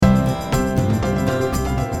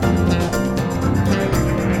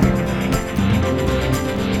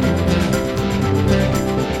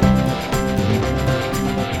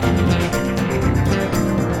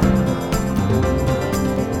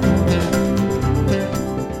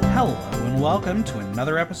welcome to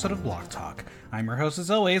another episode of Block Talk. I'm your host,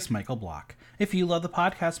 as always, Michael Block. If you love the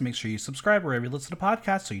podcast, make sure you subscribe wherever you listen to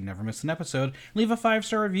podcasts so you never miss an episode. Leave a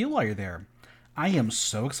 5-star review while you're there. I am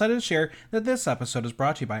so excited to share that this episode is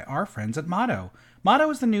brought to you by our friends at Motto. Motto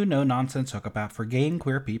is the new no-nonsense hookup app for gay and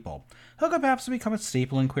queer people. Hookup apps have become a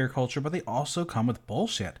staple in queer culture, but they also come with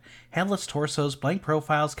bullshit. Headless torsos, blank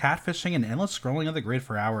profiles, catfishing, and endless scrolling of the grid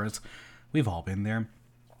for hours. We've all been there.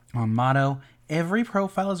 On Motto, every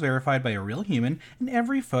profile is verified by a real human, and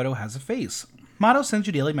every photo has a face. Motto sends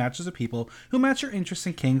you daily matches of people who match your interests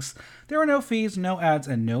and kinks. There are no fees, no ads,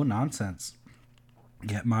 and no nonsense.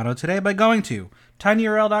 Get Motto today by going to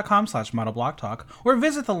tinyurl.com/MottoBlockTalk or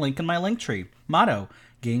visit the link in my link tree. Motto,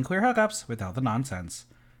 gay and queer hookups without the nonsense.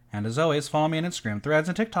 And as always, follow me on Instagram, Threads,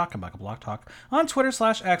 and TikTok at BlockTalk, on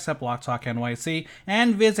Twitter/X at BlockTalkNYC,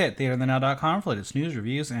 and visit theaterthenow.com for latest news,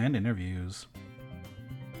 reviews, and interviews.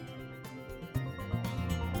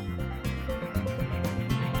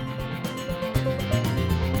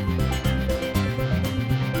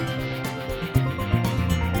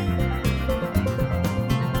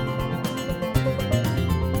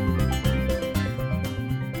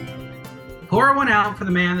 Pour one out for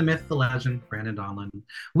the man, the myth, the legend, Brandon Donlin.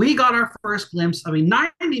 We got our first glimpse of a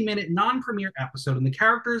 90-minute non-premiere episode, and the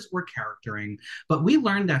characters were charactering. But we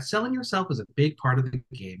learned that selling yourself is a big part of the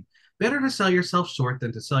game. Better to sell yourself short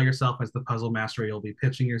than to sell yourself as the puzzle master you'll be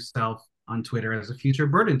pitching yourself on Twitter as a future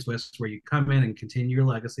burden twist where you come in and continue your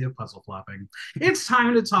legacy of puzzle flopping. It's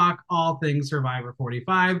time to talk all things Survivor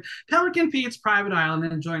 45, Pelican Pete's Private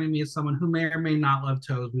Island, and joining me is someone who may or may not love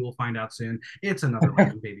toes. We will find out soon. It's another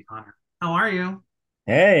legend, Baby Conor. How are you?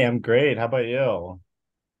 Hey, I'm great. How about you?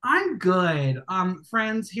 I'm good.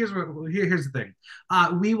 Friends, here's the thing.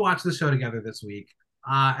 We watched the show together this week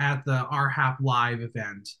at the RHAP Live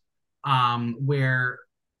event, where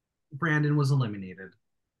Brandon was eliminated.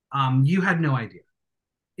 You had no idea.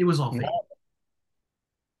 It was all fake. No,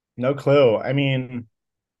 no clue. I mean,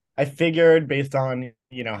 I figured based on,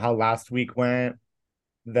 how last week went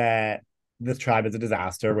that this tribe is a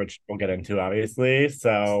disaster, which we'll get into obviously.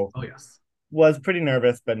 So Oh yes. was pretty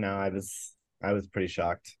nervous, but no, I was pretty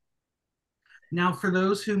shocked. Now, for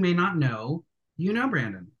those who may not know, you know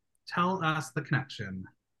Brandon. Tell us the connection.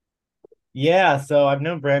 Yeah, so I've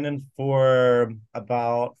known Brandon for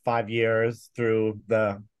about 5 years through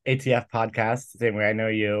the ATF podcast, the same way I know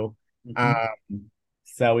you. Mhm. Um,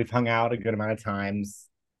 so we've hung out a good amount of times.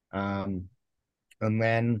 Um, and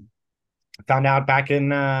then found out back in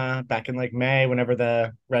like May, whenever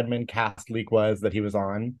the Redmond cast leak was that he was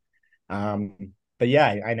on. But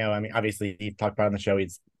yeah, I know. I mean, obviously he talked about it on the show.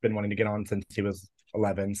 He's been wanting to get on since he was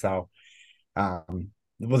 11. So it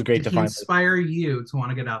was great Did to he find. inspire you to want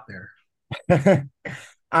to get out there?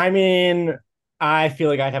 I mean, I feel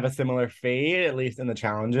like I'd have a similar fate, at least in the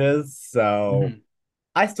challenges. So Mhm.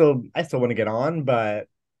 I still want to get on, but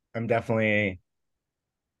I'm definitely,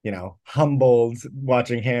 humbled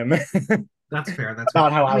watching him That's fair. That's fair.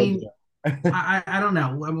 about how I I would mean, do it. I don't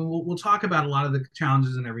know. I mean, we'll talk about a lot of the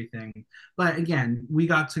challenges and everything. But again, we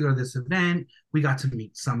got to go to this event. We got to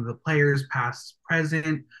meet some of the players, past,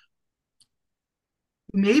 present.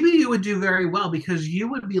 Maybe you would do very well because you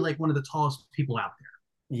would be like one of the tallest people out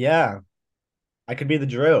there. Yeah, I could be the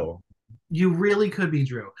Drew. You really could be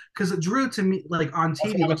Drew. Because Drew, to me, like on That's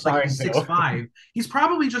TV, what I'm looks like trying he's six to. five. He's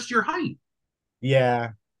probably just your height. Yeah,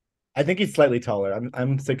 I think he's slightly taller.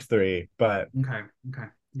 I'm 6'3", but Okay. Okay.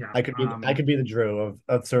 Yeah. I could be the Drew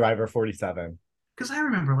of Survivor 47. Because I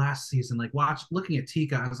remember last season, like looking at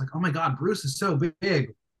Tika, I was like, oh my God, Bruce is so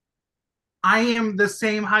big. I am the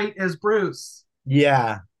same height as Bruce.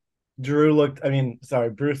 Yeah, I mean, sorry,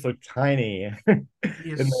 Bruce looked tiny in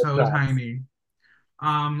He is those so shots. tiny.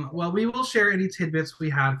 Well, we will share any tidbits we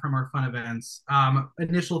had from our fun events.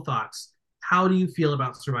 Initial thoughts. How do you feel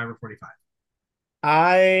about Survivor 45?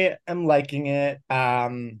 I am liking it.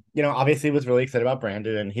 Obviously was really excited about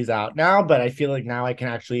Brandon and he's out now, but I feel like now I can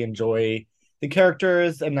actually enjoy the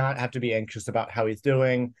characters and not have to be anxious about how he's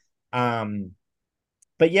doing. Um,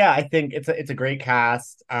 but yeah, I think it's a great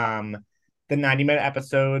cast. The 90-minute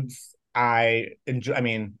episodes I enjoy. I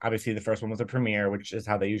mean, obviously the first one was a premiere, which is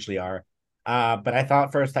how they usually are. But I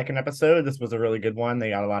thought for a second episode, this was a really good one. They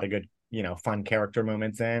got a lot of good, fun character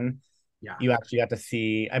moments in. Yeah, You actually got to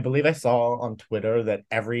see, I believe I saw on Twitter that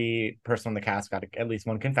every person on the cast got at least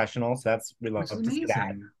one confessional. So we which is love to see that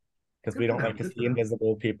amazing. because we Good for don't like them. to Good for see them.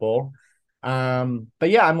 invisible people. But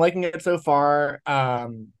yeah, I'm liking it so far.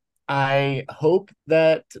 I hope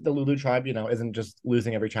that the Lulu tribe, isn't just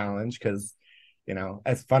losing every challenge because,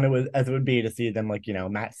 as fun as it would be to see them like,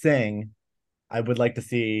 Matt sing, I would like to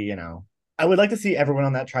see, I would like to see everyone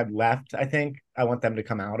on that tribe left. I think I want them to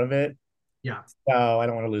come out of it. Yeah. So I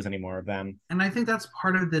don't want to lose any more of them. And I think that's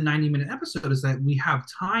part of the 90-minute episode is that we have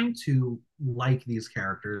time to like these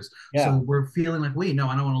characters. So Yeah. we're feeling like, wait, no,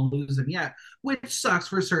 I don't want to lose them yet, which sucks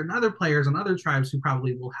for certain other players and other tribes who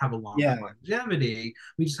probably will have a longer Yeah. longevity.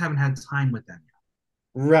 We just haven't had time with them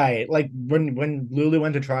yet. Right. Like when Lulu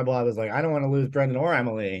went to tribal, I was like, I don't want to lose Brendan or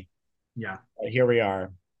Emily. Yeah. But here we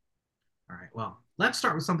are. All right. Well, let's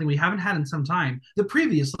start with something we haven't had in some time. The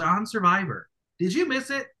previously on Survivor. Did you miss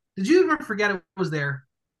it? Did you ever forget it was there?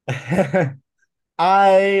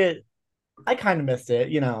 I I kind of missed it,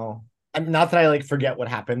 you know. I'm not that I like forget what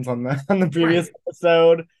happens on the on the previous Right.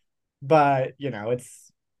 episode, but you know,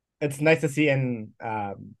 it's nice to see, and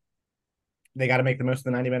they got to make the most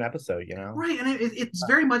of the 90-minute episode, you know. Right. And it's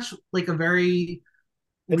very much like a very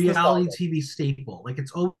It's reality nostalgic, TV staple. Like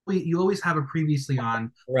it's always you always have a previously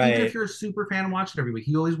on, even if right? you're a super fan and watch it every week.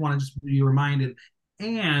 You always want to just be reminded.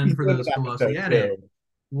 And He's for doing those the who mostly episode edit, too.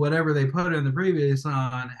 whatever they put in the previous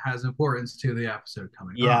on has importance to the episode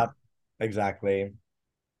coming Yeah, on. exactly.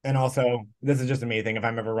 And also, this is just a me thing. If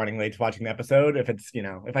I'm ever running late to watching the episode, if it's, you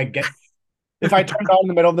know, if I turned on in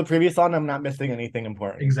the middle of the previous on, I'm not missing anything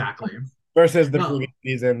important. Exactly. Versus the previous Well,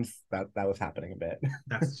 seasons, that was happening a bit.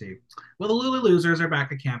 that's cheap. Well, the Lulu losers are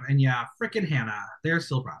back at camp, and yeah, frickin' Hannah, they're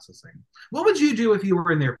still processing. What would you do if you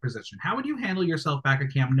were in their position? How would you handle yourself back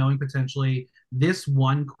at camp, knowing potentially this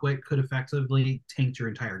one quit could effectively taint your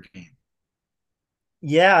entire game?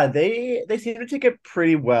 Yeah, they seem to take it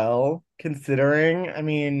pretty well, considering. I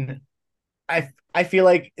mean, I feel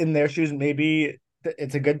like in their shoes, maybe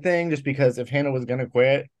it's a good thing, just because if Hannah was gonna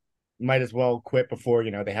quit, might as well quit before, you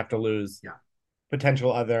know, they have to lose Yeah,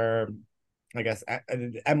 potential other. I guess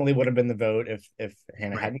Emily would have been the vote if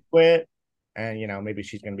Hannah right. hadn't quit, and you know, maybe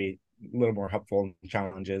she's gonna be a little more helpful in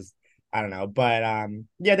challenges. I don't know, but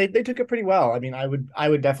yeah, they took it pretty well. I mean, I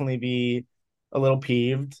would definitely be a little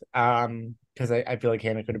peeved, because I feel like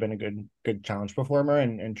Hannah could have been a good challenge performer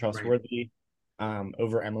and Right. trustworthy,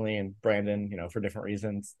 over Emily and Brandon, you know, for different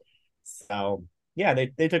reasons. So yeah,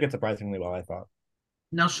 they took it surprisingly well, I thought.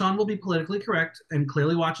 Now, Sean will be politically correct and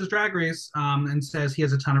clearly watches Drag Race and says he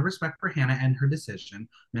has a ton of respect for Hannah and her decision.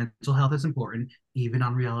 Mental health is important, even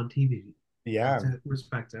on reality TV. Got Yeah, to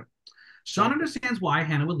respect it. Sean exactly. understands why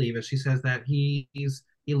Hannah would leave as she says that he's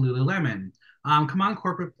a Lululemon. Come on,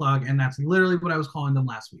 corporate plug. And that's literally what I was calling them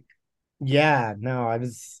last week. Yeah, no, I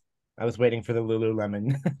was waiting for the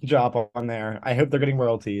Lululemon drop on there. I hope they're getting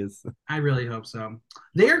royalties. I really hope so.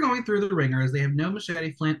 They are going through the ringer as they have no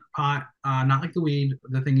machete, flint, pot, not like the weed,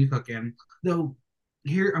 the thing you cook in. Though,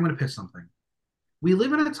 here, I'm going to pitch something. We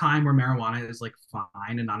live in a time where marijuana is like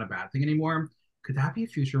fine and not a bad thing anymore. Could that be a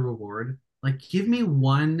future reward? Like, give me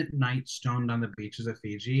one night stoned on the beaches of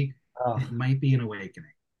Fiji, and it Oh, might be an awakening.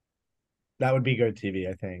 that would be good TV,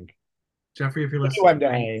 I think. Jeffrey, if you're Maybe one listening,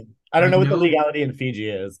 day. I don't I know what the know, legality in Fiji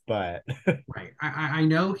is, but right? I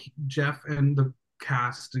know Jeff and the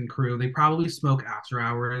cast and crew, they probably smoke after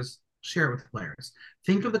hours. Share it with players.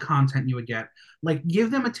 Think of the content you would get. Like, give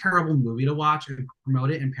them a terrible movie to watch and promote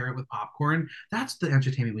it and pair it with popcorn. That's the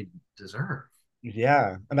entertainment we deserve.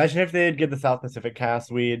 yeah. Imagine if they'd give the South Pacific cast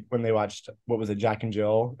weed when they watched, what was it, Jack and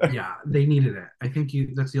Jill? Yeah, they needed it. I think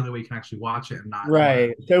that's the only way you can actually watch it and not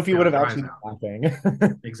Right. Sophie would bail have your eyes actually been out.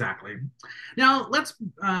 laughing. Exactly. Now let's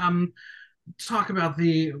talk about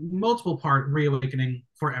the multiple part reawakening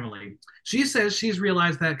for Emily. She says she's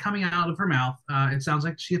realized that coming out of her mouth, it sounds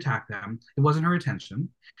like she attacked them. It wasn't her intention.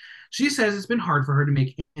 She says it's been hard for her to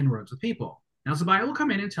make inroads with people. Now, Sabaya will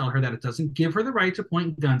come in and tell her that it doesn't give her the right to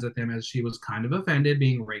point guns at them, as she was kind of offended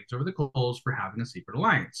being raked over the coals for having a secret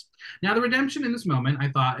alliance. Now, the redemption in this moment, I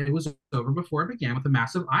thought it was over before it began with a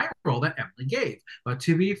massive eye roll that Emily gave. But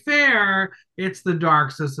to be fair, it's the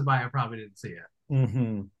dark, so Sabaya probably didn't see it.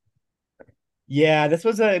 Hmm. Yeah, this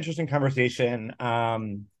was an interesting conversation.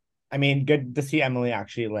 I mean, good to see Emily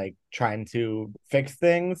actually like trying to fix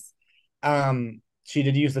things. She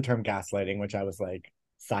did use the term gaslighting, which I was like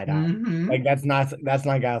side eye. Mm-hmm. Like that's not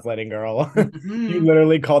gaslighting, girl. You Mm-hmm.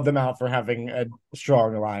 literally called them out for having a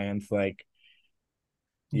strong alliance. Like,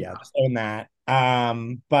 yeah, Yeah. just own that.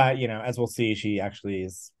 But you know, as we'll see, she actually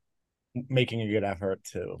is making a good effort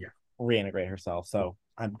to Yeah. reintegrate herself. So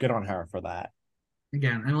I'm good on her for that.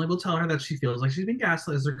 Again, Emily will tell her that she feels like she's been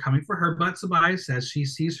gaslit as they're coming for her, but Sabaya says she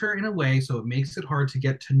sees her in a way, so it makes it hard to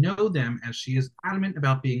get to know them as she is adamant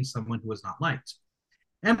about being someone who is not liked.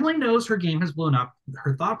 Emily knows her game has blown up.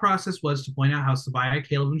 Her thought process was to point out how Sabaya,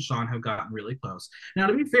 Caleb, and Sean have gotten really close. Now,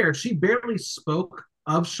 to be fair, she barely spoke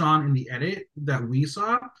of Sean in the edit that we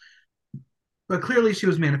saw, but clearly she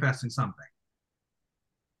was manifesting something.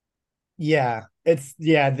 Yeah, it's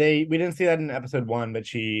yeah, we didn't see that in episode one, but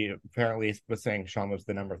she apparently was saying Sean was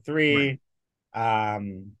the number Right. three.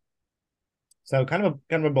 Um, so kind of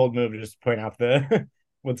a bold move to just point out the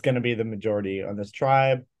what's going to be the majority on this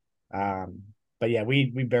tribe. Um, but yeah, we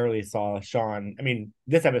barely saw Sean. I mean,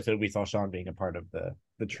 this episode we saw Sean being a part of the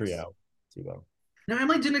Yes. trio, if you will. Now,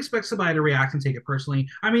 Emily didn't expect somebody to react and take it personally.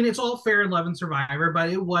 I mean, it's all fair in Love and Survivor, but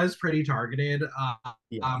it was pretty targeted.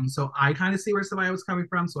 Yeah. So I kind of see where somebody was coming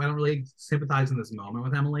from. So I don't really sympathize in this moment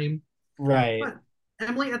with Emily. Right. But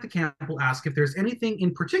Emily at the camp will ask if there's anything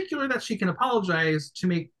in particular that she can apologize to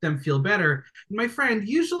make them feel better. And my friend,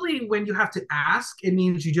 usually when you have to ask, it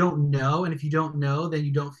means you don't know. And if you don't know, then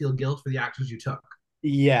you don't feel guilt for the actions you took.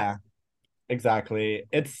 Yeah, exactly.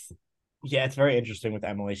 It's very interesting with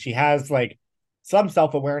Emily. She has like some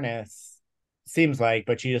self-awareness, seems like,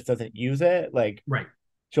 but she just doesn't use it. Like Right.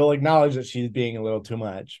 she'll acknowledge that she's being a little too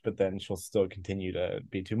much, but then she'll still continue to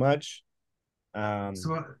be too much. Um,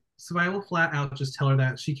 So I will flat out just tell her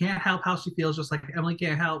that she can't help how she feels, just like Emily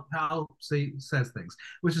can't help how she says things,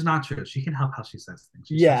 which is not true. She can help how she says things.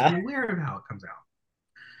 She just has to yeah. be aware of how it comes out.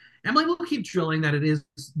 Emily will keep drilling that it is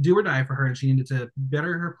do or die for her, and she needed to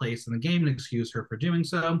better her place in the game and excuse her for doing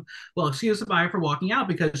so. Well, excuse Sabaya for walking out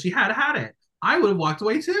because she had it. I would have walked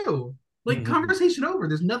away too. Like, conversation over.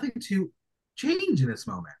 There's nothing to change in this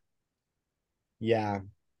moment. Yeah.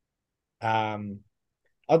 Um,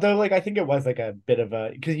 Although like I think it was like a bit of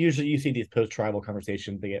a because usually you see these post-tribal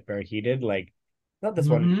conversations, they get very heated. Like not this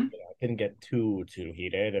one, Mm-hmm. didn't get too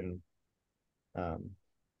heated and um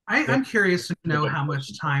yeah, I'm curious to a know good how much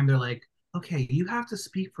relationship. time they're like, okay, you have to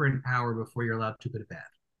speak for an hour before you're allowed to go to bed.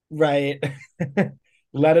 Right.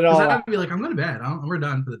 Let it Because all I'd out. be like, I'm going to bed. We're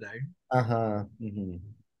done for the day. Uh-huh.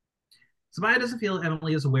 Sabaya doesn't feel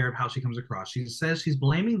Emily is aware of how she comes across. She says she's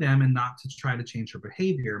blaming them and not to try to change her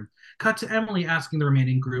behavior. Cut to Emily asking the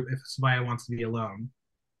remaining group if Sabaya wants to be alone.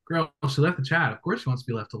 Girl, she left the chat. Of course she wants to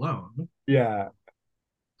be left alone. Yeah.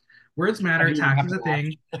 Words I matter. didn't even Tact have is to a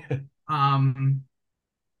thing. ask. Um,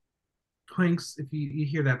 Twinks, if you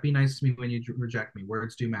hear that, be nice to me when you reject me.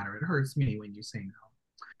 Words do matter. It hurts me when you say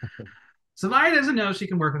no. Sabaya doesn't know she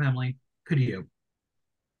can work with Emily. Could you?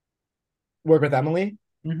 Work with Emily?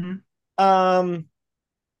 Mm-hmm. Um,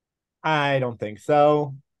 I don't think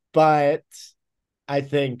so, but I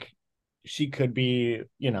think she could be,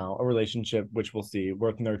 a relationship which we'll see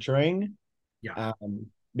worth nurturing. Yeah,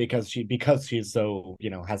 Because she's so,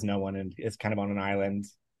 has no one and is kind of on an island.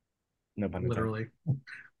 No pun intended. literally.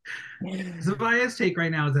 Sabaya's take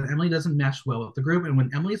right now is that Emily doesn't mesh well with the group, and when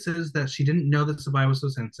Emily says that she didn't know that Sabaya was so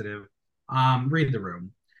sensitive, read the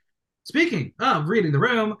room. Speaking of reading the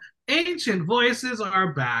room, ancient voices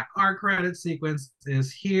are back. Our credit sequence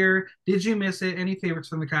is here. Did you miss it? Any favorites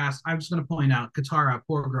from the cast? I'm just going to point out Katara,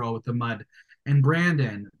 poor girl with the mud, and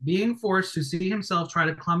Brandon being forced to see himself try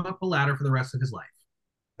to climb up a ladder for the rest of his life.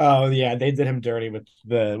 Oh yeah, they did him dirty with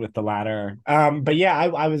the ladder. But yeah,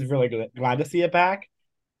 I was really glad to see it back.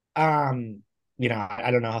 Um, I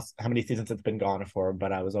don't know how many seasons it's been gone for,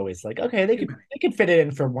 but I was always like, okay, they Too could many. they could fit it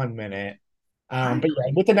in for 1 minute. I But yeah,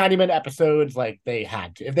 agree. with the 90-minute episodes, like they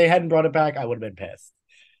had to. If they hadn't brought it back, I would have been pissed.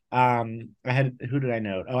 I had who did I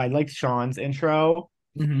note? Oh, I liked Sean's intro.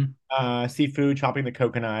 Mm-hmm. Seafood chopping the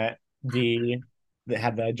coconut. D that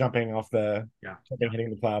had the jumping off the Yeah. jumping hitting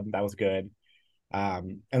the club. That was good.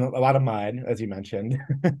 And a lot of mud, as you mentioned,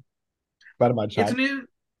 a lot of mud It's a shots. new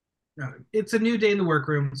it's a new day in the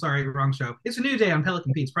workroom. Sorry, wrong show. It's a new day on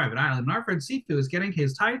Pelican Pete's private island, and our friend Sifu is getting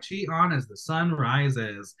his Tai Chi on as the sun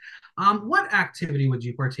rises. What activity would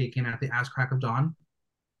you partake in at the ass crack of dawn?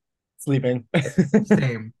 Sleeping.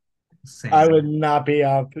 Same. I Same. would not be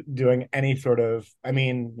up doing any sort of. I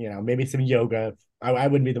mean, maybe some yoga. I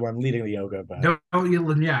wouldn't be the one leading the yoga, but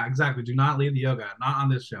Yeah, exactly. Do not lead the yoga. Not on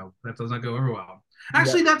this show. That does not go over well. yeah.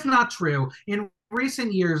 Actually, that's not true. In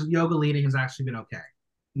recent years, yoga leading has actually been okay.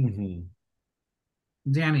 hmm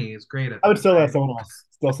Danny is great at I would that. still let someone else,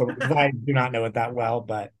 still someone, because I do not know it that well,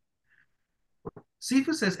 but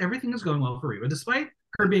Sifu says everything is going well for Reba, despite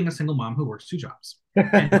her being a single mom who works two jobs.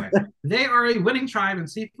 Anyway, they are a winning tribe, and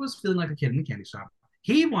Sifu is feeling like a kid in a candy shop.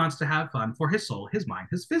 He wants to have fun for his soul, his mind,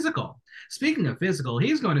 his physical. Speaking of physical,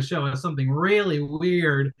 he's going to show us something really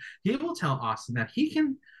weird. He will tell Austin that he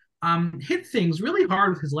can hit things really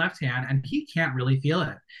hard with his left hand and he can't really feel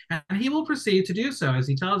it. And he will proceed to do so as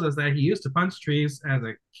he tells us that he used to punch trees as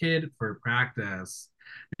a kid for practice.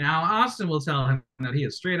 Now, Austin will tell him that he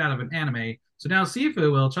is straight out of an anime. So now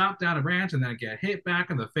Sifu will chop down a branch and then get hit back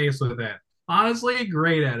in the face with it. Honestly,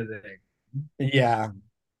 great editing. yeah,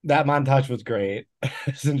 that montage was great. I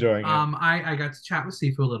was enjoying it. I got to chat with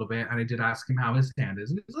Sifu a little bit and I did ask him how his hand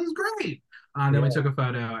is, and it was great. Then we Yeah. took a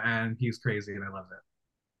photo and he's crazy and I loved it.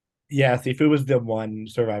 Yeah, Sifu was the one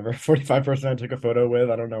survivor 45% I took a photo with.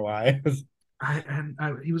 I don't know why.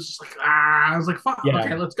 He was just like, ah, I was like, fuck, Yeah,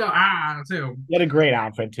 okay, let's go, ah, too. he had a great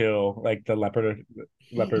outfit too, like the leopard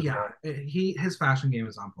Yeah, print. his fashion game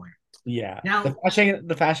is on point. Yeah, Now,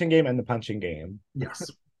 the fashion game and the punching game. yes,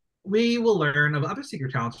 we will learn of other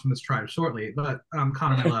secret talents from this tribe shortly. But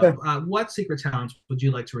Connor, my love, what secret talents would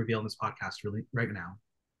you like to reveal in this podcast really right now?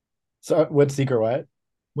 So, what secret? What?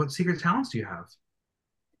 What secret talents do you have?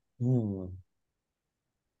 Hmm,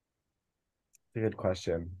 a good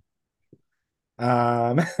question.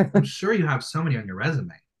 Um, I'm sure you have so many on your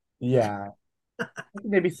resume. yeah,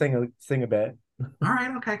 maybe sing a bit. All right,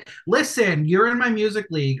 okay. Listen, you're in my music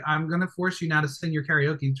league. I'm gonna force you now to sing your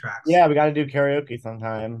karaoke tracks. Yeah, we got to do karaoke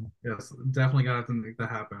sometime. Yes, definitely got to make that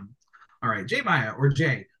happen. All right, J Maya or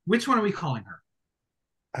Jay, which one are we calling her?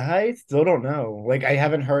 I still don't know. Like, I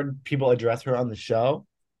haven't heard people address her on the show,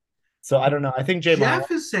 so I don't know. I think J Maya. Jeff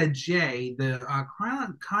has said Jay. The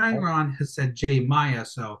Chiron has said J Maya.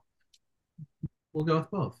 So we'll go with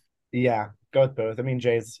both. Yeah, go with both. I mean,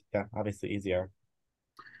 Jay's yeah, obviously easier.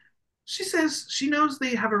 She says she knows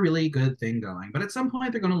they have a really good thing going, but at some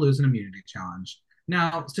point they're going to lose an immunity challenge.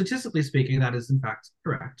 Now, statistically speaking, that is in fact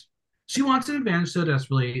correct. She wants an advantage so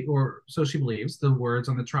desperately, or so she believes, the words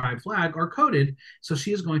on the tribe flag are coded, so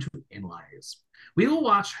she is going to analyze. We will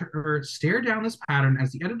watch her stare down this pattern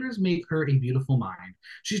as the editors make her a beautiful mind.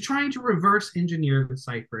 She's trying to reverse engineer the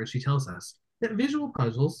cipher as she tells us that visual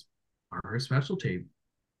puzzles are her specialty.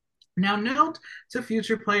 Now, note to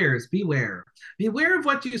future players, beware. Beware of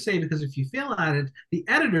what you say, because if you fail at it, the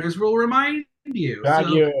editors will remind you. Got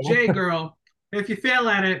So, you. Jay girl, if you fail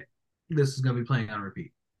at it, this is going to be playing on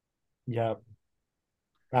repeat. Yep.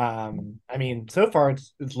 I mean, so far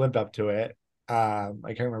it's lived up to it. I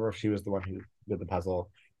can't remember if she was the one who did the puzzle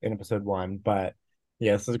in episode one, but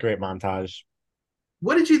yeah, this is a great montage.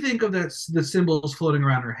 What did you think of the symbols floating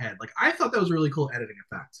around her head? Like, I thought that was a really cool editing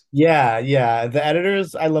effect. Yeah, yeah. The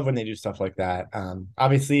editors, I love when they do stuff like that.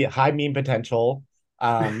 Obviously high meme potential. See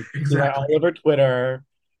that all Exactly. over Twitter.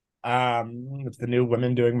 It's the new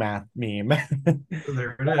women doing math meme.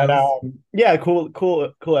 There it But is. yeah,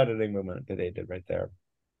 cool editing movement that they did right there.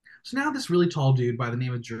 So now this really tall dude by the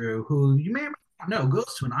name of Drew, who you may or may not know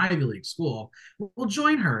goes to an Ivy League school, will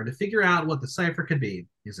join her to figure out what the cipher could be.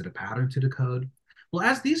 Is it a pattern to decode? Well,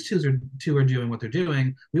 as these two are doing what they're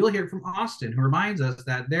doing, we will hear from Austin, who reminds us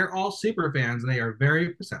that they're all super fans and they are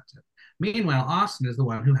very perceptive. Meanwhile, Austin is the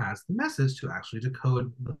one who has the message to actually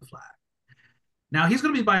decode the flag. Now he's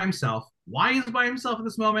going to be by himself. Why he's by himself at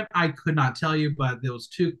this moment, I could not tell you, but it was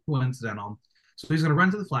too coincidental. So he's going to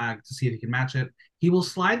run to the flag to see if he can match it. He will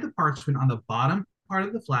slide the parchment on the bottom part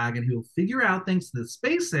of the flag, and he will figure out, thanks to the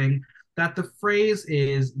spacing, that the phrase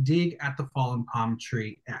is "dig at the fallen palm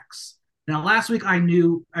tree X." Now, last week I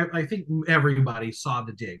think everybody saw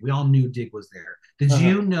the dig. We all knew dig was there. Did Uh-huh.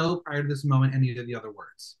 you know prior to this moment any of the other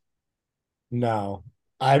words? No,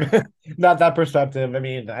 I'm not that perceptive. I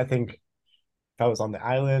mean, I think if I was on the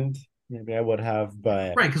island, maybe I would have,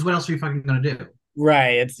 but Right, because what else are you fucking going to do?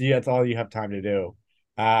 right, it's yeah, it's all you have time to do.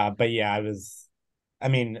 But yeah, I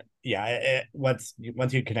mean, yeah, once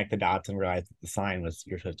you connect the dots and realize that the sign was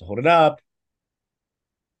you're supposed to hold it up,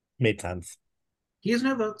 made sense. He has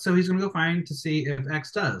no vote, so he's going to go find to see if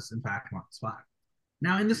X does, in fact, want the spot.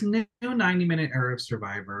 Now, in this new 90-minute era of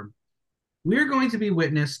Survivor, we're going to be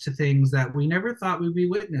witness to things that we never thought we'd be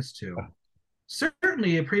witness to.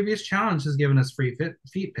 Certainly, a previous challenge has given us free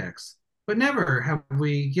feet pics, but never have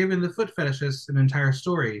we given the foot fetishists an entire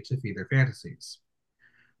story to feed their fantasies.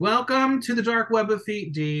 Welcome to the dark web of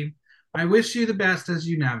feet, D. I wish you the best as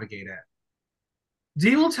you navigate it.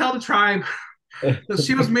 D will tell the tribe that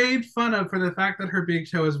she was made fun of for the fact that her big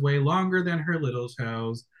toe is way longer than her little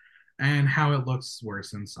toes and how it looks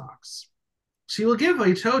worse in socks. She will give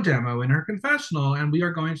a toe demo in her confessional, and we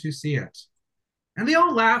are going to see it. And they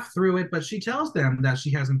all laugh through it, but she tells them that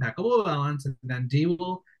she has impeccable balance, and then Dee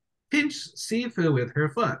will pinch Sifu with her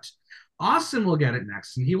foot. Austin will get it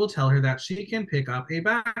next, and he will tell her that she can pick up a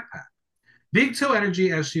backpack. Big toe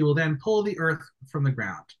energy as she will then pull the earth from the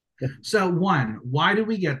ground. So one, why do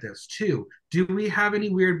we get this? Two, do we have any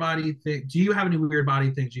weird body do you have any weird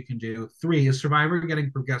body things you can do? Three, is Survivor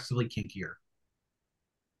getting progressively kinkier?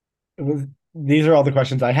 These are all the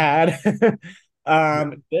questions I had. Yeah.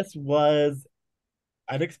 This was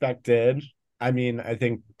unexpected. I mean, I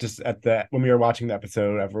think just at the when we were watching the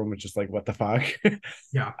episode, everyone was just like, "What the fuck?"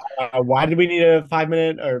 Yeah. Why did we need a 5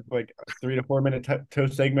 minute or like 3 to 4 minute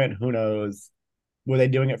toast segment? Who knows? Were they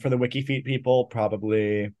doing it for the wiki feet people?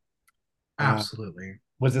 Probably. Uh, Absolutely.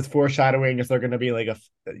 was this foreshadowing? Is there going to be like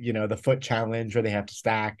the foot challenge where they have to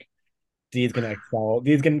stack? D's gonna excel.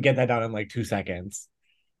 D's gonna get that done in like 2 seconds.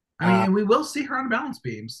 I mean, and we will see her on balance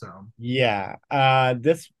beam, so Yeah.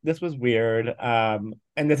 This was weird. And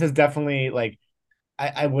this is definitely like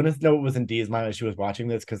I wouldn't know it was in Dee's mind as she was watching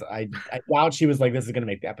this because I doubt she was like, this is gonna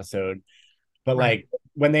make the episode. But right. like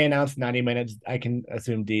when they announced 90 minutes, I can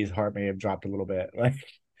assume Dee's heart may have dropped a little bit. Like,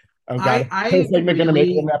 oh God, I is I this segment gonna make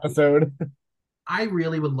it in really the episode? I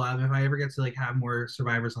really would love if I ever get to like have more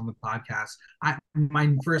survivors on the podcast.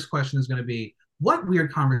 My first question is going to be, what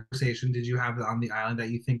weird conversation did you have on the island that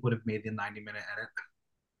you think would have made the 90-minute edit?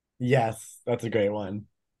 Yes, that's a great one.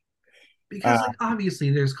 Uh, Because like obviously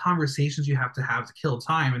there's conversations you have to kill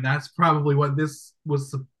time, and that's probably what this was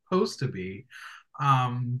supposed to be.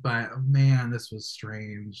 But man, this was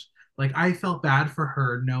strange. Like I felt bad for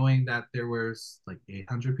her knowing that there was like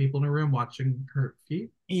 800 people in a room watching her feet.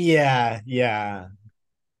 yeah, yeah.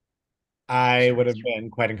 I would have Strange. been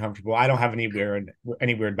quite uncomfortable. I don't have any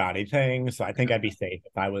weird body things, so I think I'd be safe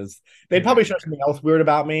if I was. They'd Okay, probably show something else weird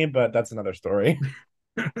about me, but that's another story.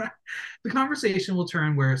 the conversation will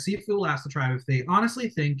turn where Sifu will ask the tribe if they honestly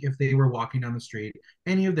think if they were walking down the street,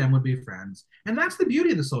 any of them would be friends. And that's the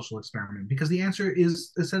beauty of the social experiment, because the answer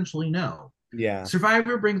is essentially no. Yeah,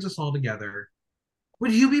 Survivor brings us all together.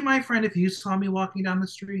 Would you be my friend if you saw me walking down the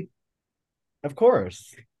street? of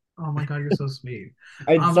course. Oh my God, you're so sweet.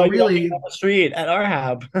 I saw But you walking down really, the street at our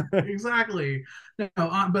hab. exactly. No,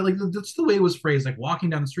 but like that's the way it was phrased, like walking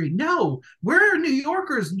down the street. No, we're New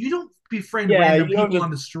Yorkers. You don't befriend Yeah, random you don't people just.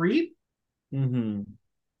 on the street. Hmm.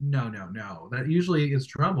 No, no, no. That usually is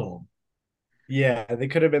trouble. Yeah, they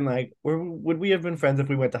could have been like, would we have been friends if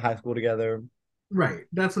we went to high school together? Right.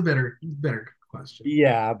 That's a better question.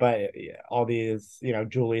 Yeah, but yeah, all these,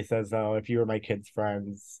 Julie says, "Oh, if you were my kids'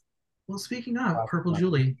 friends." Well, speaking of That's Purple fine.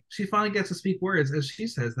 Julie, she finally gets to speak words as she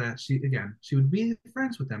says that she would be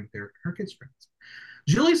friends with them if they're her kids' friends.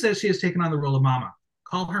 Julie says she has taken on the role of Mama.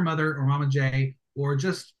 Call her mother or Mama J, or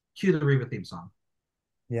just cue the Reba theme song.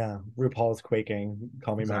 Yeah, RuPaul's quaking.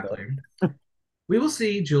 Call me mother. Exactly. We will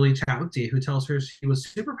see Julie chat with Dee, who tells her she was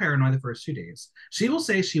super paranoid the first 2 days. She will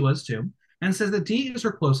say she was too, and says that Dee is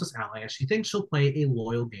her closest ally as she thinks she'll play a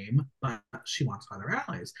loyal game, but she wants other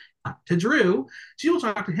allies. To Drew, she will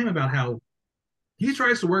talk to him about how he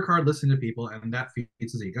tries to work hard, listen to people, and that feeds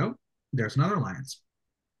his ego. There's another alliance.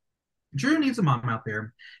 Drew needs a mom out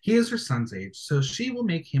there. He is her son's age, so she will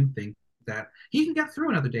make him think that he can get through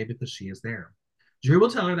another day because she is there. Drew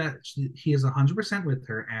will tell her that he is 100% with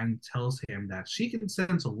her and tells him that she can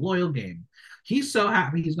sense a loyal game. He's so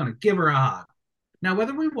happy he's going to give her a hug. Now,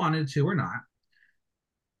 whether we wanted to or not,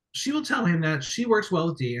 she will tell him that she works well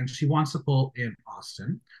with Dee and she wants to pull in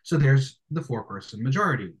Austin. So there's the 4-person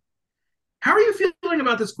majority. How are you feeling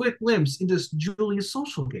about this quick glimpse into Julie's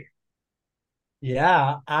social game?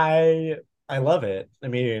 Yeah, I love it. I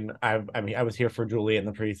mean, I was here for Julie in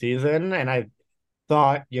the preseason, and I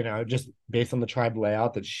thought, just based on the tribe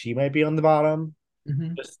layout, that she might be on the bottom.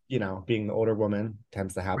 Mm-hmm. Just, being the older woman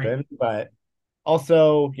tends to Right. happen, but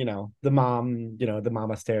also, the mom, the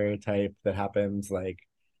mama stereotype that happens, like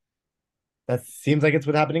that seems like it's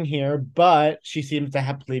what's happening here, but she seems to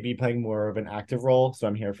happily be playing more of an active role, so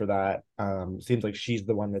I'm here for that. Seems like she's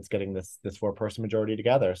the one that's getting this 4-person majority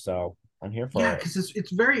together, so I'm here for Yeah, it. because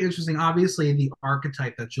it's very interesting. Obviously, the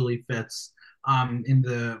archetype that Julie fits in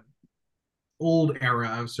the old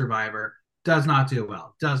era of Survivor does not do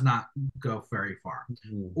well, does not go very far,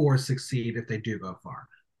 Mhm. or succeed if they do go far.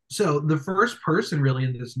 So the first person really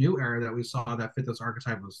in this new era that we saw that fit this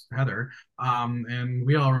archetype was Heather, and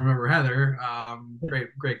we all remember Heather, great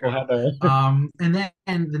Well, girl. Heather. And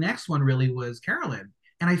then the next one really was Carolyn,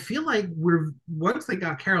 and I feel like we're once they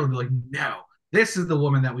got Carolyn, they're like, no, this is the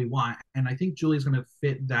woman that we want, and I think Julie's going to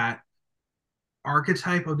fit that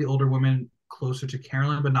archetype of the older woman closer to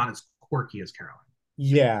Carolyn, but not as quirky as Carolyn.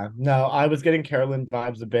 Yeah, no, I was getting Carolyn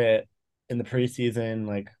vibes a bit in the preseason,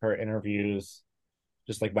 like her interviews,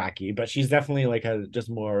 just like wacky, but she's definitely like a just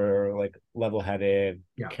more like level-headed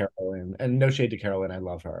Yeah, Carolyn. And no shade to Carolyn, I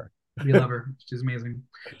love her. we love her. She's amazing.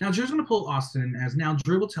 Now, Drew's going to pull Austin, as now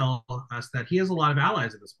Drew will tell us that he has a lot of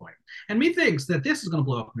allies at this point. And methinks that this is going to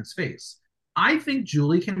blow up in his face. I think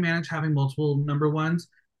Julie can manage having multiple number ones.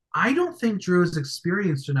 I don't think Drew is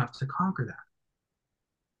experienced enough to conquer that.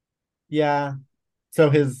 Yeah. So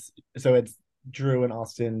it's Drew and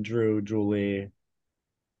Austin, Drew, Julie.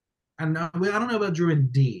 And I don't know about Drew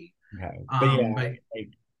and D, Okay. But yeah, but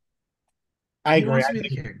I he agree. wants to I be the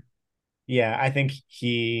think king. yeah, I think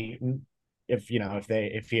he if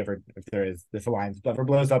there is this alliance ever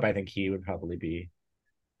blows up, I think he would probably be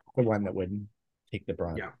the one that would take the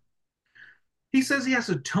brunt. Yeah. He says he has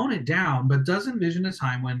to tone it down, but does envision a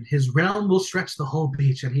time when his realm will stretch the whole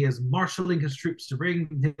beach and he is marshaling his troops to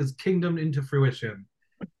bring his kingdom into fruition.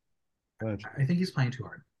 But I think he's playing too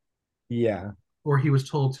hard. yeah. Or he was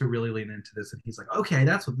told to really lean into this, and he's like, okay,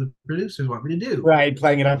 that's what the producers want me to do. Right,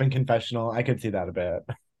 playing it up in confessional. I could see that a bit.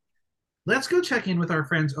 Let's go check in with our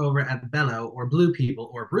friends over at Bello or Blue People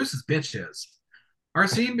or Bruce's Bitches. Our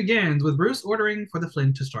scene begins with Bruce ordering for the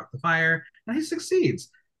Flint to start the fire, and he succeeds.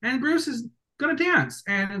 And Bruce is gonna dance,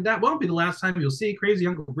 and that won't be the last time you'll see crazy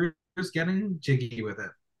Uncle Bruce getting jiggy with it.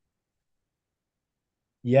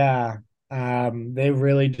 Yeah. They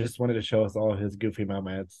really just wanted to show us all of his goofy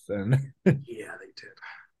moments and Yeah, they did.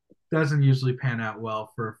 Doesn't usually pan out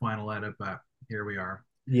well for a final edit, but here we are.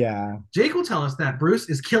 yeah. Jake will tell us that Bruce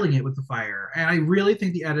is killing it with the fire, and I really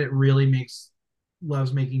think the edit really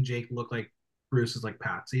loves making Jake look like Bruce is like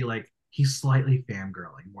Patsy, like he's slightly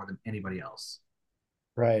fangirling more than anybody else.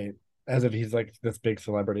 Right. As if he's like this big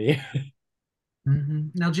celebrity. Mm-hmm.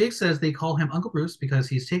 Now Jake says they call him Uncle Bruce because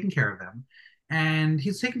he's taking care of them, and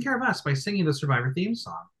he's taking care of us by singing the Survivor theme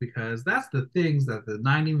song because that's the things that the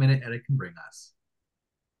 90-minute edit can bring us,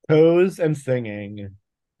 Pose and singing.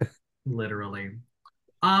 literally.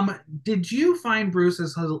 Um, did you find Bruce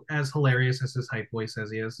as hilarious as his hype boy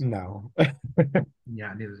says he is? No.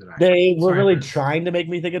 Yeah, neither did I. They were Sorry, really Bruce. trying to make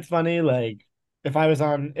me think it's funny. Like if I was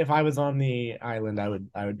on the island,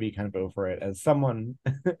 I would be kind of over it as someone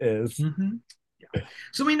is. Mm-hmm. Yeah.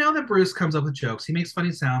 So we know that Bruce comes up with jokes. He makes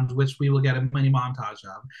funny sounds, which we will get a mini montage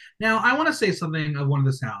of. Now, I want to say something of one of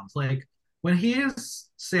the sounds. Like when he is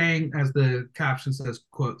saying, as the caption says,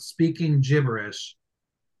 quote, speaking gibberish,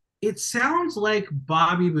 it sounds like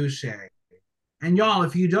Bobby Boucher. And y'all,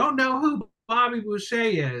 if you don't know who Bobby Boucher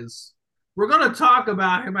is, we're going to talk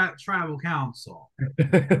about him at Tribal Council.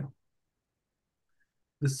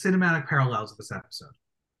 The cinematic parallels of this episode.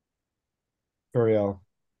 For real.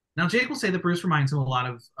 Now, Jake will say that Bruce reminds him a lot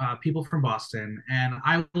of people from Boston, and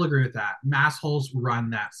I will agree with that. Massholes run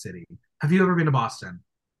that city. Have you ever been to Boston?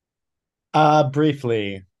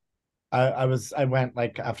 Briefly. I went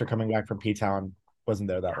like after coming back from P Town. Wasn't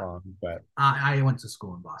there that long, but I went to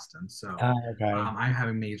school in Boston, so okay. I'm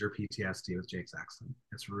having major PTSD with Jake's accent.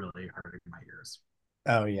 It's really hurting my ears.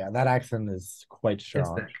 Oh yeah, that accent is quite It's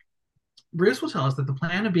strong. thick. Bruce will tell us that the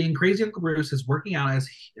plan of being crazy Uncle Bruce is working out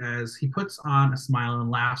as he puts on a smile and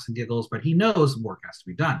laughs and giggles, but he knows work has to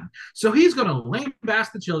be done. So he's going to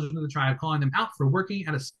lambast the children of the tribe, calling them out for working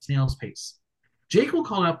at a snail's pace. Jake will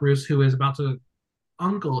call out Bruce, who is about to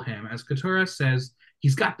uncle him, as Katura says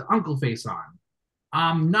he's got the uncle face on.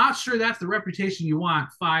 I'm not sure that's the reputation you want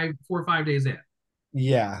 4 or 5 days in.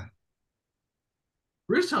 Yeah.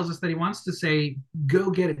 Bruce tells us that he wants to say, go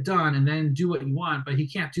get it done and then do what you want, but he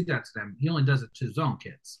can't do that to them. He only does it to his own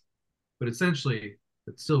kids. But essentially,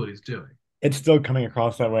 that's still what he's doing. It's still coming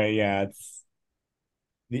across that way. Yeah, it's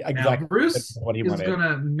the Now, exact Bruce what he is wanted. going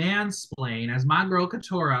to mansplain as my girl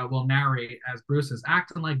Katora will narrate as Bruce is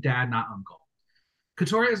acting like dad, not uncle.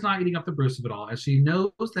 Katora is not eating up the Bruce of it all, as she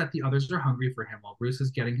knows that the others are hungry for him while Bruce is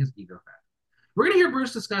getting his ego fed. We're going to hear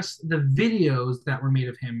Bruce discuss the videos that were made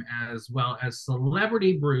of him, as well as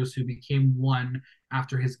celebrity Bruce, who became one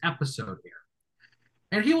after his episode here.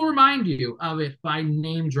 And he will remind you of it by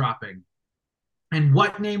name dropping. And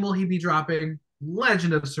what name will he be dropping?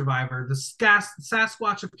 Legend of Survivor, the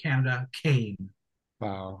Sasquatch of Canada, Kane.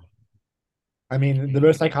 Wow. I mean, the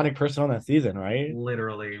most iconic person on that season, right?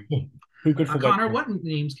 Literally. Who could forget? Connor, what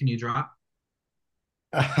names can you drop?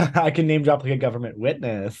 I can name drop like a government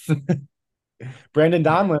witness. Brandon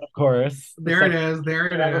Yeah. Donlin, of course. The There it second is. There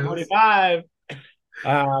it Survivor is. 45.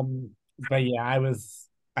 But yeah, I was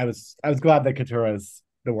glad that Katura's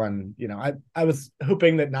the one, I was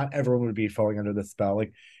hoping that not everyone would be falling under this spell.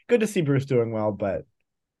 Like, good to see Bruce doing well, but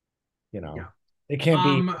you know, Yeah. it can't be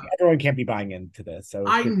Um, everyone can't be buying into this. So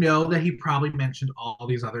it's I good. know that he probably mentioned all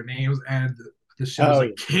these other names, and the show's Oh like,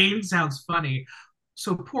 yeah. Kane sounds funny.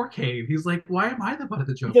 So poor Kane. He's like, why am I the butt of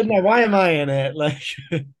the He joke said, "No, here? why am I in it?" Like,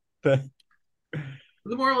 but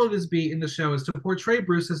The moral of his beat in the show is to portray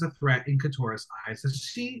Bruce as a threat in Katora's eyes as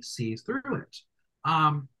she sees through it.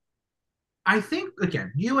 Um, I think,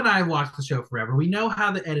 again, you and I have watched the show forever. We know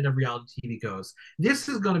how the edit of reality TV goes. This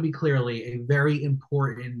is going to be clearly a very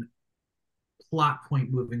important plot point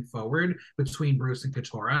moving forward between Bruce and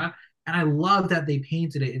Katora. And I love that they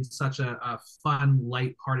painted it in such a fun,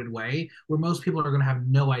 light-hearted way where most people are going to have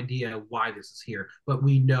no idea why this is here, but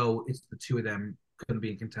we know it's the two of them going to be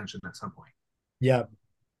in contention at some point. yeah,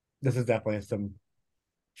 this is definitely some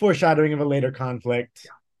foreshadowing of a later conflict.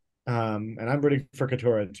 And I'm rooting for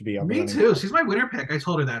Katura to be on the Me running. too. She's my winner pick. I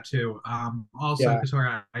told her that too. Also, Yeah.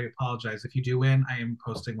 Katora, I apologize. If you do win, I am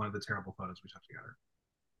posting one of the terrible photos we took together.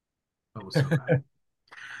 Oh, it was so bad.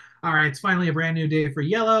 All right, it's finally a brand new day for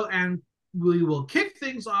Yellow, and we will kick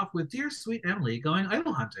things off with dear sweet Emily going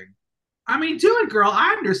idol hunting. I mean, do it, girl.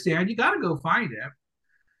 I understand. You got to go find it.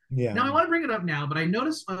 Now, Yeah. I want to bring it up now, but I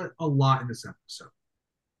noticed a lot in this episode.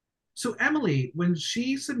 So, Emily, when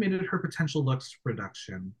she submitted her potential looks to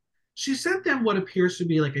production, she sent them what appears to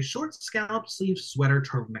be like a short scallop sleeve sweater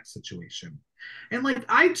turtleneck situation. And like,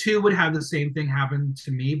 I too would have the same thing happen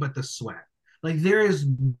to me, but the sweat. Like, there is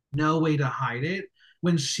no way to hide it.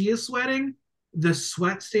 When she is sweating, the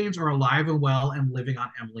sweat stains are alive and well and living on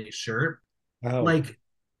Emily's shirt. Oh. Like,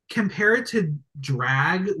 compare it to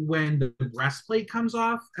drag when the breastplate comes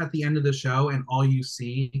off at the end of the show and all you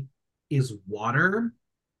see is water.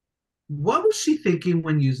 What was she thinking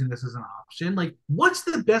when using this as an option? Like, what's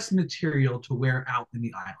the best material to wear out in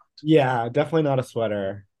the island? Yeah, definitely not a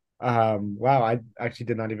sweater. Wow, I actually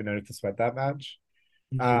did not even notice the sweat that much.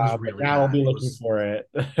 It was But really now I'll bad. be It looking was for it.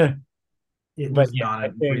 it But was yeah, not I a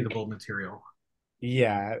think breathable material.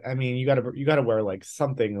 yeah, I mean you gotta wear like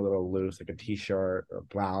something a little loose, like a t-shirt or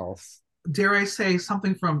blouse. Dare I say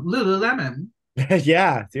something from Lululemon?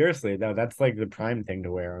 Yeah, seriously. No, that's like the prime thing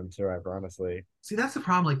to wear on Survivor, honestly. See, that's the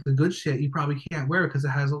problem. Like the good shit, you probably can't wear because it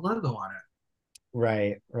has a logo on it.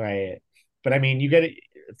 Right, right. But I mean, you get it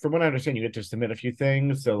from what I understand, you get to submit a few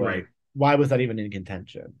things. So Right. like, why was that even in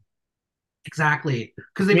contention? Exactly.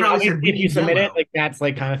 Because I they mean, probably obviously, said we if you need submit it, yellow. like that's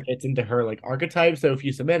like Yeah. kind of fits into her like archetype. So if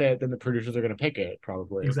you submit it, then the producers are gonna pick it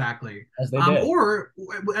probably, Exactly. as they did. Or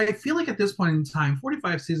I feel like at this point in time,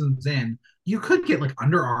 45 seasons in, you could get like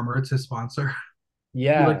Under Armour to sponsor, be like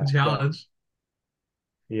Yeah, the yeah, challenge.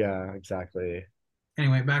 yeah, exactly.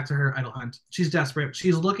 Anyway, back to her idol hunt. She's desperate.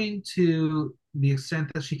 She's looking to the extent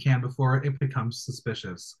that she can before it becomes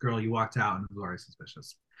suspicious. Girl, you walked out and it was already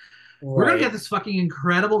suspicious. We're gonna Right. get this fucking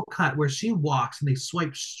incredible cut where she walks and they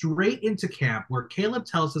swipe straight into camp where Caleb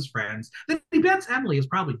tells his friends that he bets Emily is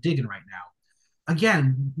probably digging right now.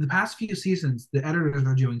 Again, the past few seasons, the editors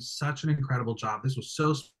are doing such an incredible job. This was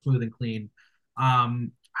so smooth and clean.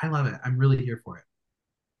 I love it. I'm really here for it.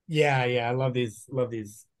 Yeah, yeah. I love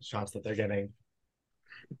these shots that they're getting.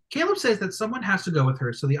 Caleb says that someone has to go with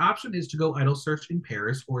her, so the option is to go idol search in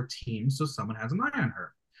pairs or teams so someone has an eye on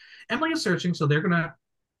her. Emily is searching, so they're gonna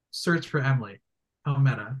search for Emily. How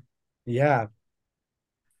meta. Yeah. Go for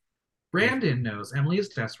Brandon knows Emily is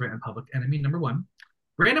desperate and public enemy number one.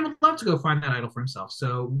 Brandon would love to go find that idol for himself.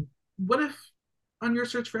 So, what if on your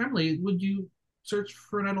search for Emily, would you search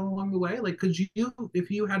for an idol along the way? Like, could you,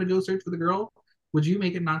 if you had to go search for the girl, would you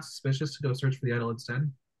make it not suspicious to go search for the idol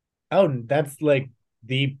instead? Oh, that's like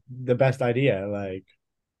the best idea. Like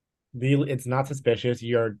the it's not suspicious.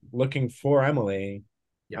 You're looking for Emily.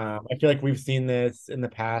 Yeah, I feel like we've seen this in the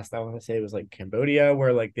past. I want to say it was like Cambodia,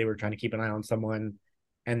 where like they were trying to keep an eye on someone,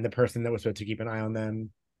 and the person that was supposed to keep an eye on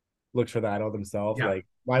them looked for the idol themselves. yeah. Like,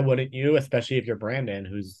 why wouldn't you? Especially if you're Brandon,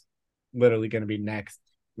 who's literally going to be next.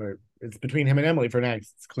 Or it's between him and Emily for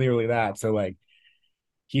next. It's clearly that. So like,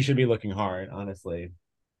 he should be looking hard, honestly.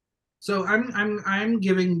 So I'm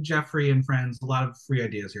giving Jeffrey and friends a lot of free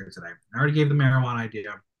ideas here today. I already gave the marijuana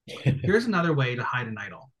idea. Here's another way to hide an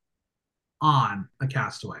idol on a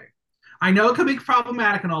castaway. I know it could be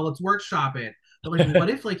problematic and all. Let's workshop it. But like, what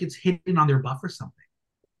if like it's hidden on their buff or something?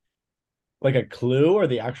 Like a clue or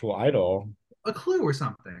the actual idol. A clue or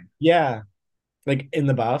something. Yeah, like in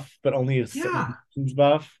the buff, but only a Yeah,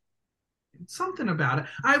 buff. something about it.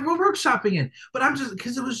 We're workshopping it, but I'm just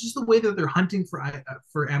because it was just the way that they're hunting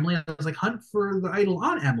for Emily. I was like, hunt for the idol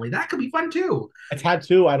on Emily. That could be fun too. A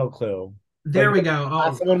tattoo idol clue. There Like we go.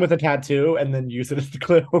 ask Oh, someone with a tattoo and then use it as the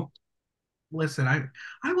clue. listen,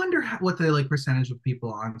 I wonder what the like percentage of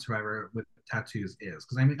people on Survivor with tattoos is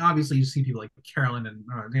because I mean, obviously you see people like Carolyn and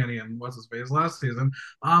Danny and what's his face last season.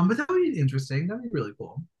 But that would be interesting. That'd be really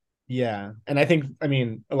cool. Yeah, and I think I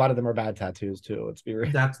mean a lot of them are bad tattoos too. Let's be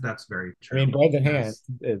real. That's very I mean, true. Brandon Hand Yes.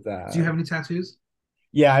 is Do you have any tattoos?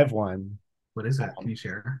 yeah, I have one. What is it? Can you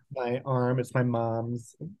share? My arm. It's my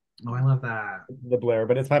mom's Oh, I love that. the Blair,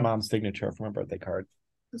 but it's my mom's signature for my birthday card.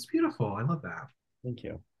 That's beautiful. I love that. Thank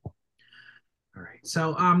you. All right.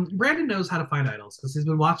 So Brandon knows how to find idols because he's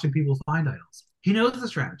been watching people find idols. He knows the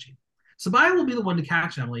strategy. Sabaya will be the one to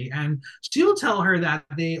catch Emily, and she will tell her that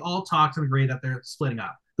they all talked and agree that they're splitting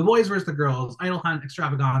up. The boys versus the girls, idol hunt,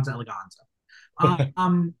 extravaganza, eleganza.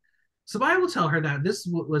 Um, Sabaya will tell her that this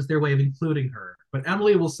was their way of including her, but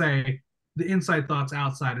Emily will say the inside thoughts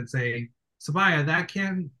outside and say, Sabaya, that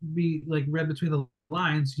can be like read between the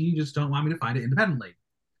lines. You just don't want me to find it independently.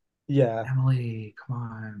 Yeah, Emily, come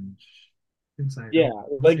on. Inside. yeah.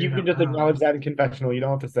 Don't Like say you it can out just loud. acknowledge that in confessional. You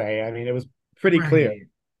don't have to say. I mean, it was pretty clear Right.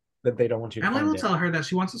 that they don't want you to Emily will find it. tell her that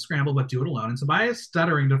she wants to scramble, but do it alone. And Sabaya is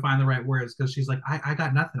stuttering to find the right words because she's like, I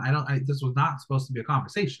got nothing. This was not supposed to be a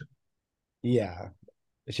conversation. Yeah.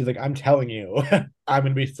 She's like, I'm telling you, I'm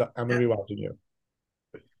gonna Yeah. be watching you.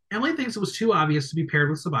 Emily thinks it was too obvious to be paired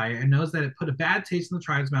with Sabaya and knows that it put a bad taste in the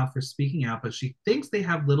tribe's mouth for speaking out, but she thinks they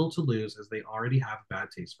have little to lose as they already have a bad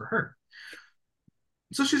taste for her.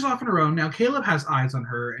 So she's off on her own. Now Caleb has eyes on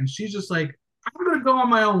her, and she's just like, I'm going to go on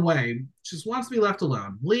my own way. She just wants to be left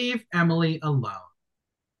alone. Leave Emily alone,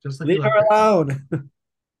 just like he Leave left her Brandon. alone.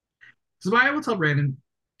 Sabaya will tell Brandon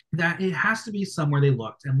that it has to be somewhere they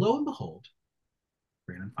looked, and lo and behold,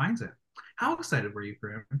 Brandon finds it. How excited were you for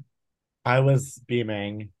him? I was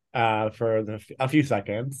beaming for a few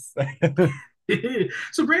seconds.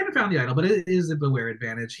 So Brandon found the idol, but it is a Beware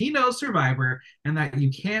advantage. He knows Survivor and that you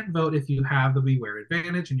can't vote if you have the Beware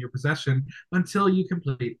advantage in your possession until you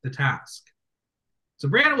complete the task. So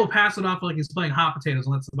Brandon will pass it off like he's playing hot potatoes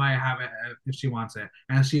and let somebody have it if she wants it,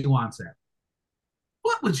 and she wants it.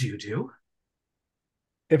 What would you do,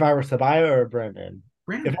 If I were Sabaya or Brandon,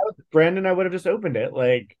 if I Brandon? was Brandon, I would have just opened it.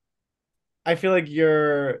 Like, I feel like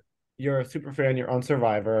you're a super fan. You're on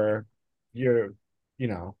Survivor. You're,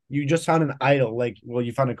 you just found an idol. Like, well,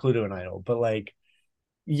 you found a clue to an idol, but like,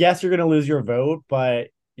 yes, you're gonna lose your vote, but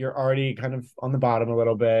you're already kind of on the bottom a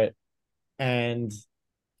little bit. And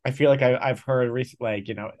I feel like I've heard like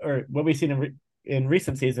or what we've seen in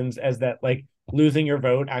recent seasons is that like losing your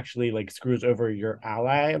vote actually like screws over your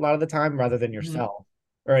ally a lot of the time rather than Mm-hmm. yourself,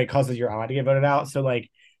 or it causes your ally to get voted out. So like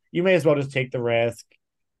you may as well just take the risk.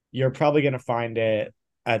 You're probably gonna find it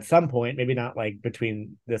at some point, maybe not like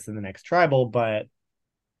between this and the next tribal, but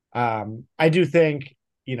I do think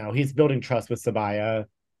he's building trust with Sabaya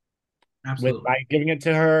with Absolutely. by giving it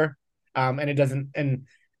to her. And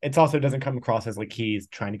it's also doesn't come across as like he's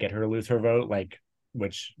trying to get her to lose her vote, like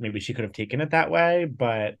which maybe she could have taken it that way,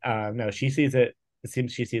 but no, she sees it. It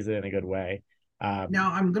seems she sees it in a good way. Um,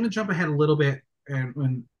 Now I'm going to jump ahead a little bit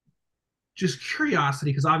and just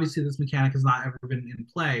curiosity, because obviously this mechanic has not ever been in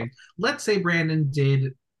play. Let's say Brandon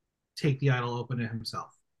did take the idol open to himself,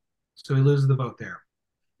 so he loses the vote there,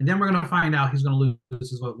 and then we're going to find out he's going to lose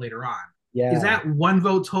his vote later on. Is yeah, that one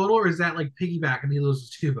vote total, or is that like piggyback and he loses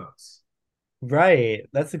two votes? right.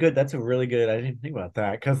 That's a really good. I didn't even think about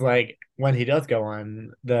that because like when he does go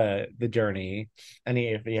on the journey, and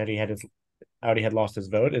if he had his already had lost his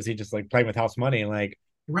vote, is he just like playing with house money? Like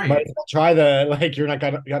might Right. as well try the like you're not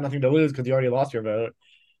got nothing to lose because you already lost your vote.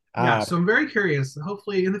 Yeah. Um, So I'm very curious.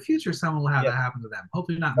 Hopefully, in the future, someone will have yeah. that happen to them.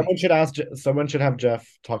 Hopefully, not me. Someone should have Jeff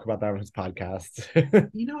talk about that on his podcast.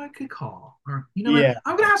 You know, I could call, or you know what? Yeah,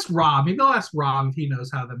 I'm gonna ask Rob. Maybe I'll ask Rob if he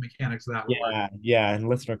knows how the mechanics of that would work. yeah, and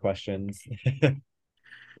listener questions.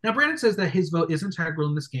 Now, Brandon says that his vote is integral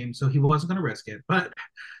in this game, so he wasn't going to risk it. But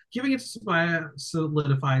giving it to Sabaya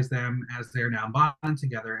solidifies them as they're now bonded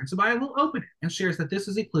together, and Sabaya will open it and shares that this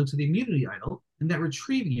is a clue to the immunity idol, and that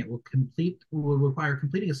retrieving it will require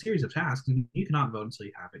completing a series of tasks, and you cannot vote until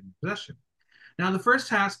you have it in possession. Now, the first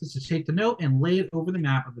task is to take the note and lay it over the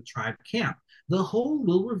map of the tribe camp. The hole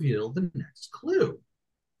will reveal the next clue.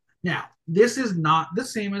 Now, this is not the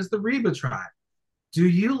same as the Reba tribe. Do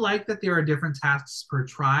you like that there are different tasks per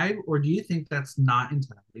tribe, or do you think that's not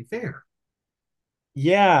entirely fair?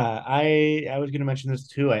 Yeah, I was gonna mention this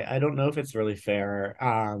too. I don't know if it's really fair.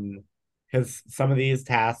 Because some of these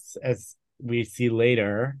tasks, as we see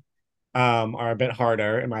later, are a bit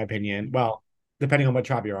harder, in my opinion. Well, depending on what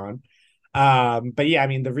tribe you're on. But yeah, I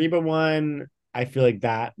mean the Reba one, I feel like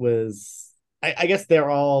that was I guess they're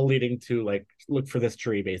all leading to like look for this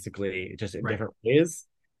tree basically, just in Right. different ways.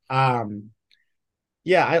 Um,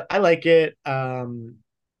 yeah, I like it.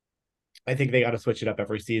 I think they got to switch it up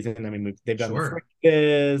every season. I mean, they've done the Sure.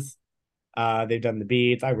 fringes, they've done the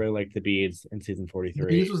beads. I really liked the beads in season The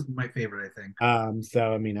bees 43. was my favorite, I think.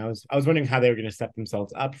 So I mean, I was wondering how they were going to step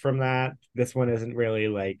themselves up from that. This one isn't really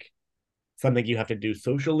like something you have to do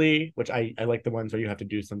socially, which I like the ones where you have to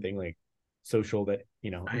do something like social that I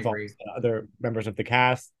agree. involves other members of the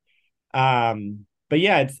cast. But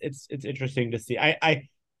yeah, it's interesting to see.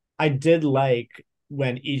 I did like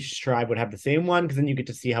when each tribe would have the same one because then you get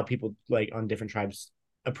to see how people like on different tribes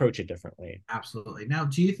approach it differently. Absolutely. Now,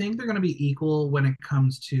 do you think they're going to be equal when it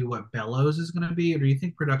comes to what Bellows is going to be, or do you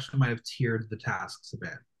think production might have tiered the tasks a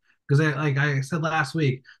bit? Because, like I said last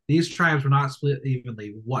week, these tribes were not split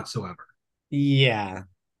evenly whatsoever. Yeah.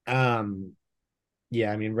 Um,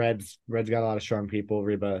 yeah, I mean Red's got a lot of strong people,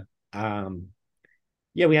 Reba. Um,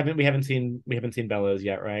 yeah, we haven't seen Bellows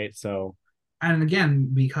yet, right? So And again,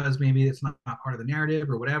 because maybe it's not part of the narrative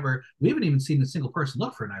or whatever, we haven't even seen a single person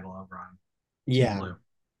look for an idol over on Team yeah. Blue.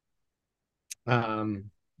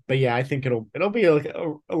 Um, but yeah, I think it'll be like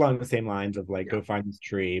along the same lines of like Yeah. go find this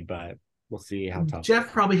tree, but we'll see how tough it is.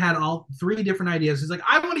 Jeff probably had all three different ideas. He's like,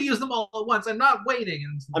 I want to use them all at once. I'm not waiting.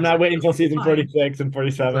 And I'm he's not like, waiting until okay, season fine. 46 and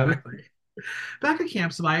 47. Exactly. Back at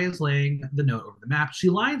camp, Sabaya is laying the note over the map. She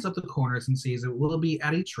lines up the corners and sees it will be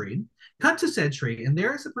at a tree. Cut to said tree, and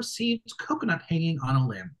there is a perceived coconut hanging on a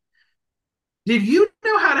limb. Did you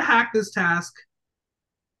know how to hack this task?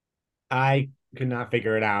 I could not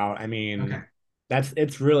figure it out. I Okay. mean,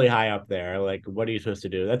 it's really high up there. Like, what are you supposed to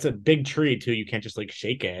do? That's a big tree too. You can't just like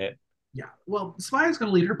shake it. Yeah. Well, Sabaya's going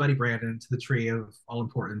to lead her buddy Brandon to the tree of all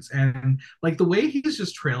importance. And like the way he's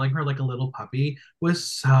just trailing her like a little puppy was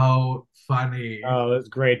so funny. Oh, that's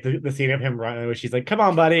great. The scene of him running where she's like, "Come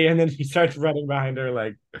on, buddy," and then he starts running behind her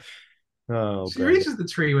like, "Oh, She great." reaches the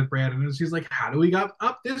tree with Brandon and she's like, how do we get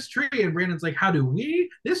up this tree? And Brandon's like, how do we?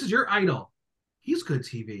 This is your idol. He's good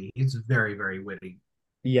TV. He's very, very witty.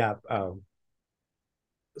 Yeah. Oh,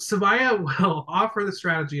 Sabaya will offer the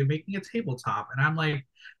strategy of making a tabletop. And I'm like,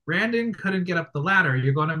 Brandon couldn't get up the ladder.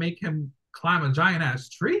 You're going to make him climb a giant ass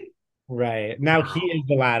tree? right. Now he is Wow.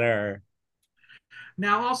 the ladder.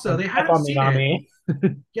 Now, also, And they step hadn't on me, seen it. mommy.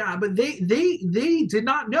 Yeah, but they did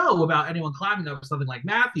not know about anyone climbing up something like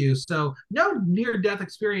Matthew. So no near death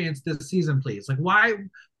experience this season, please. Like, why?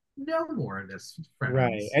 No more of this, Right.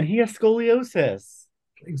 friends. And he has scoliosis.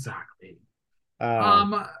 Exactly. Oh,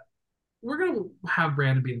 Um, we're gonna have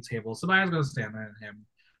Brandon be the table. Somebody's gonna stand on him.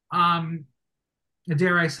 Um,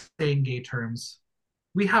 dare I say in gay terms,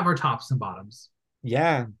 we have our tops and bottoms.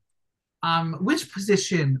 yeah. Which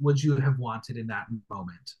position would you have wanted in that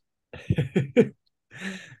moment?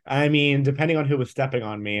 I mean, depending on who was stepping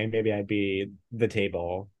on me, and maybe I'd be the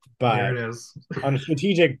table. There But it is. on a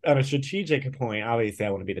strategic point, obviously I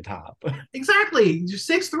want to be the top. Exactly. You're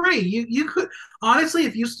 6'3". You could honestly,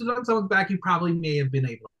 if you stood on someone's back, you probably may have been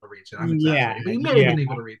able to reach it. I'm Yeah, exaggerating, but you may have yeah. been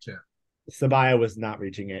able to reach it. Sabaya was not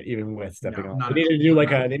reaching it, even with stepping No, on. not They at needed to all.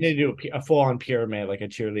 do Not they needed to do a full on pyramid, like a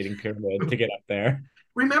cheerleading pyramid, to get up there.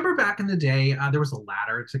 Remember back in the day, there was a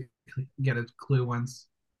ladder to get a clue once.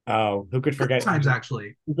 Oh, Good times,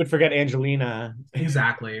 actually. Who could forget Angelina?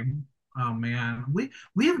 Exactly. Oh man,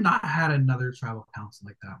 we have not had another tribal council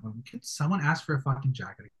like that. When could someone ask for a fucking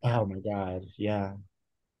jacket again? Oh my God, yeah. I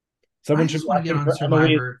Someone should just be want to get asking on for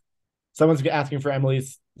Emily. Survivor. Someone's asking for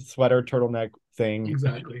Emily's sweater turtleneck thing.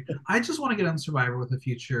 Exactly. I just want to get on Survivor with a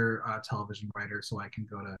future television writer so I can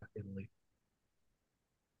go to Italy.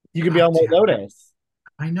 You could be God on White damn it. Lotus.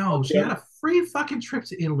 I know. She had Okay. a free fucking trip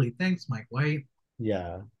to Italy. Thanks, Mike White.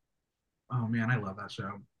 Yeah. Oh man, I love that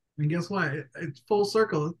show. And guess what? It's full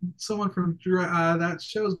circle. Someone from that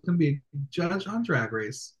show is going to be a judge on Drag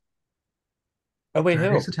Race. Oh wait, Drag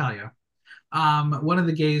who? Race Italia. One of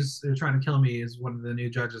the gays who are trying to kill me is one of the new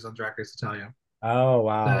judges on Drag Race Italia. Oh The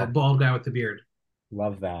wow, bald guy with the beard.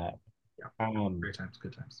 love that. Yeah, Um, great times,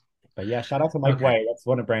 good times. but yeah, shout out to Mike Okay, White. That's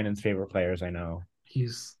one of Brandon's favorite players I know.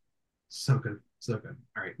 he's so good, so good.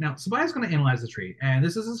 All right, now Sabaya's going to analyze the tree, and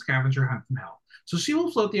this is a scavenger hunt from hell. So she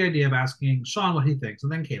will float the idea of asking Sean what he thinks,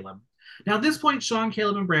 and then Caleb. Now at this point, Sean,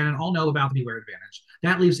 Caleb, and Brandon all know about the Beware advantage.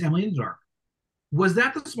 That leaves Emily in the dark. Was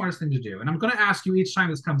that the smartest thing to do? And I'm going to ask you each time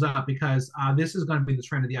this comes up because this is going to be the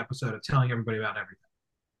trend of the episode of telling everybody about everything.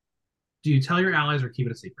 Do you tell your allies or keep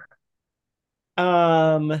it a secret?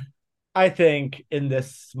 Um, I think in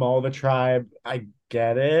this small of a tribe, I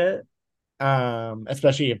get it.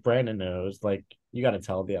 Especially if Brandon knows, like you got to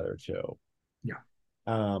tell the other two. Yeah.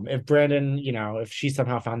 If Brandon, if she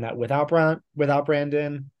somehow found that without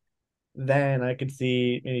Brandon, then I could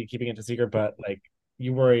see maybe keeping it a secret. But like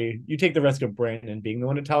you take the risk of Brandon being the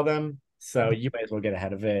one to tell them, so you might as well get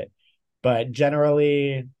ahead of it. But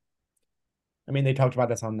generally, I mean, they talked about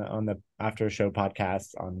this on the after show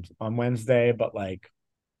podcast on Wednesday, but like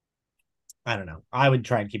I don't know. I would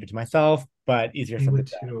try and keep it to myself, but easier I said would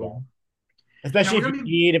than done. Yeah. too. Now Especially we're if you gonna be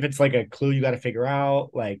need, if it's like a clue you got to figure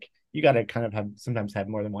out, like you got to kind of have sometimes have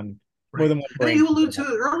more right. than one And then brain. you allude to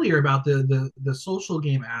it earlier about the social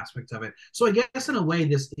game aspect of it. So I guess in a way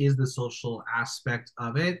this is the social aspect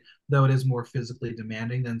of it, though it is more physically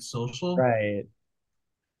demanding than social. Right.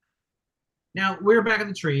 Now we're back at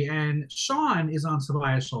the tree, and Sean is on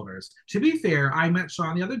Sabaya's shoulders. To be fair, I met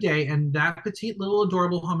Sean the other day, and that petite little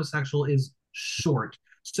adorable homosexual is short.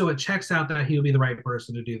 So it checks out that he would be the right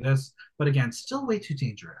person to do this. But again, still way too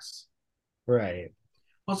dangerous. Right.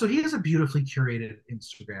 Also, he has a beautifully curated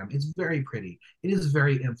Instagram. It's very pretty. It is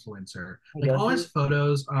very influencer. I Like guess all his he.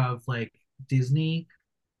 photos of like Disney,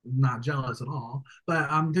 not jealous at all, but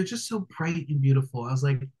they're just so bright and beautiful. I was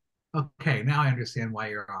like, okay, now I understand why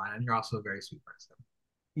you're on, and you're also a very sweet person.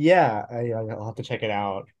 Yeah, I'll have to check it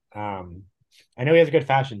out. I know he has a good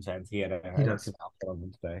fashion sense. He I liked does. his outfit on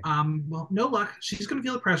Wednesday. Well, no luck. She's going to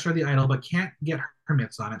feel the pressure of the idol, but can't get her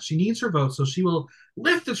mitts on it. She needs her vote, so she will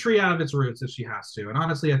lift the tree out of its roots if she has to. And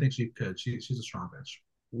honestly, I think she could. She's a strong bitch.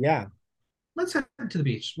 Yeah. Let's head to the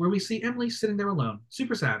beach, where we see Emily sitting there alone,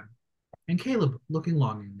 super sad, and Caleb looking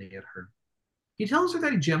longingly at her. He tells her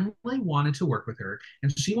that he genuinely wanted to work with her,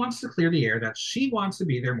 and she wants to clear the air that she wants to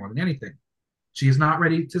be there more than anything. She is not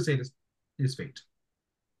ready to say this is fate.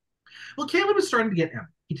 Well, Caleb is starting to get Emily.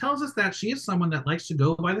 He tells us that she is someone that likes to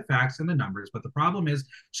go by the facts and the numbers, but the problem is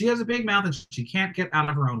she has a big mouth and she can't get out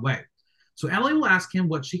of her own way. So Emily will ask him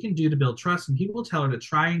what she can do to build trust, and he will tell her to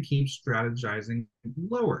try and keep strategizing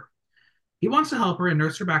lower. He wants to help her and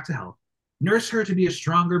nurse her back to health, nurse her to be a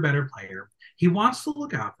stronger, better player. He wants to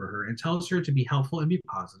look out for her and tells her to be helpful and be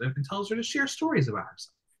positive and tells her to share stories about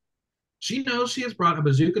herself. She knows she has brought a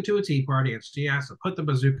bazooka to a tea party and she has to put the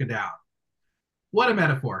bazooka down. What a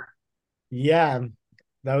metaphor. Yeah.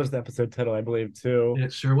 That was the episode title, I believe, too.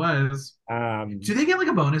 It sure was. Do Um, they get like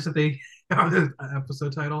a bonus if they have the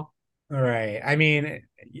episode title? all right. I mean,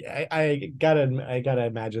 I gotta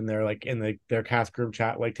imagine they're like in their cast group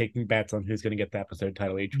chat, like taking bets on who's gonna get the episode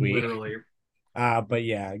title each week. Literally. But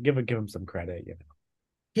yeah, give them some credit, you know.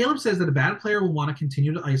 Caleb says that a bad player will want to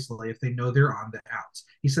continue to isolate if they know they're on the outs.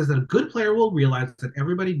 He says that a good player will realize that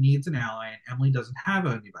everybody needs an ally and Emily doesn't have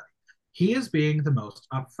anybody. He is being the most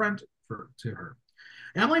upfront to her.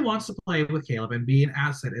 Emily wants to play with Caleb and be an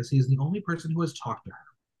asset as he's the only person who has talked to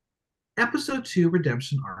her. Episode 2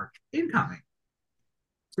 Redemption Arc incoming.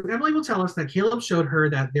 So Emily will tell us that Caleb showed her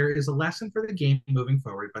that there is a lesson for the game moving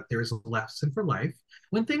forward, but there is a lesson for life.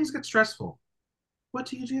 When things get stressful, what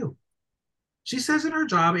do you do? She says in her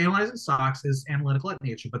job, analyzing stocks is analytical at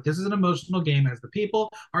nature, but this is an emotional game as the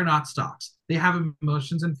people are not stocks. They have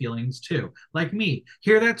emotions and feelings too. Like me.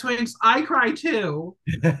 Hear that, Twinks? I cry too.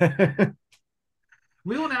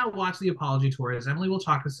 We will now watch the apology tour as Emily will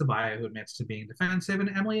talk to Sabaya, who admits to being defensive, and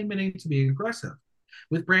Emily admitting to being aggressive.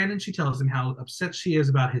 With Brandon, she tells him how upset she is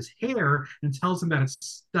about his hair and tells him that it's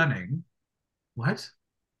stunning. What? Is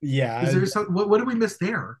Yeah. there some, what did we miss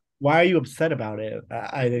there? Why are you upset about it?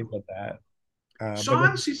 I didn't get that. But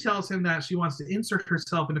Sean, she tells him that she wants to insert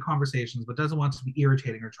herself into conversations, but doesn't want to be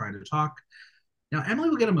irritating or trying to talk. Now, Emily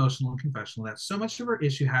will get emotional and confessional that so much of her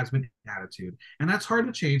issue has been attitude, and that's hard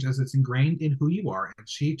to change as it's ingrained in who you are, and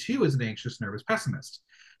she too is an anxious, nervous pessimist.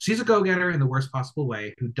 She's a go-getter in the worst possible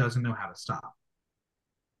way who doesn't know how to stop.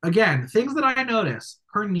 Again, things that I notice,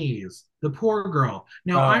 her knees, the poor girl.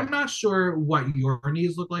 Now, oh, I'm not sure what your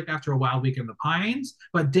knees look like after a wild week in the Pines,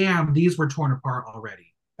 but damn, these were torn apart already.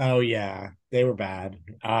 oh yeah, they were bad.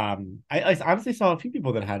 I honestly saw a few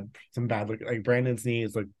people that had some bad look, like Brandon's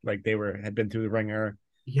knees looked like they were had been through the ringer.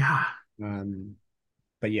 Yeah, Um,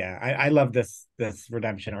 but yeah, I love this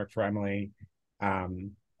redemption arc for Emily.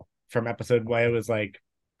 Um, from episode one, it was like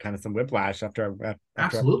kind of some whiplash after episode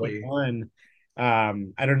absolutely. one.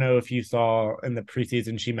 I don't know if you saw in the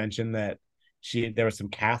preseason she mentioned that there was some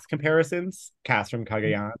cast comparisons, cast from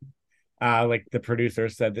Kagayan. Like the producer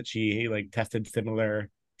said that she like tested similar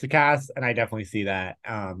to cast, and I definitely see that.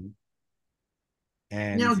 And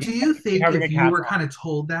Now, yeah, do you think having a if you cast were kind of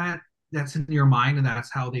told that, that's in your mind and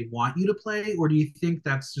that's how they want you to play, or do you think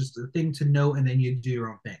that's just a thing to know and then you do your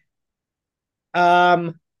own thing?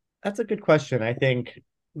 that's a good question. I think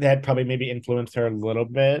that probably maybe influenced her a little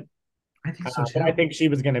bit. I think so But I too. think she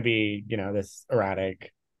was going to be, this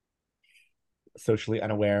erratic, socially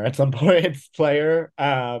unaware at some point player.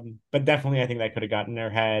 But definitely, I think that could have gotten in her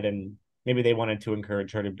head, and maybe they wanted to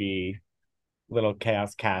encourage her to be a little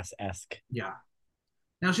chaos Cass esque. Yeah.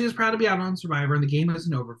 Now she is proud to be out on Survivor, and the game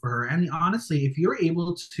isn't over for her. And honestly, if you're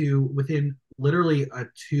able to, within literally a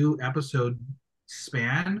 2 episode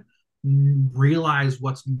span, realize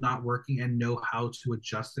what's not working and know how to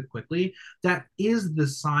adjust it quickly, that is the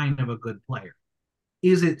sign of a good player.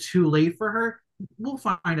 Is it too late for her? We'll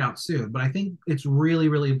find out soon. But I think it's really,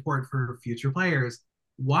 really important for future players.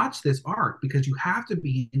 Watch this arc because you have to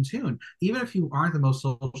be in tune. Even if you aren't the most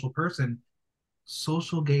social person,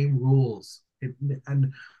 social game rules.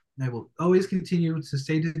 And I will always continue to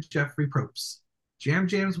say to Jeffrey Probst, Jam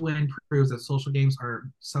Jam's win proves that social games are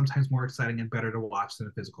sometimes more exciting and better to watch than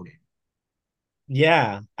a physical game.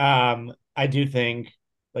 Yeah. I do think,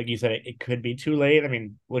 like you said, it could be too late. I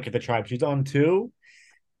mean, look at the tribe she's on too.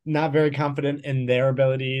 Not very confident in their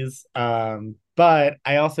abilities. But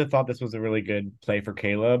I also thought this was a really good play for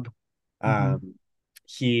Caleb. Mm-hmm. Um,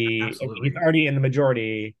 he's Absolutely. already in the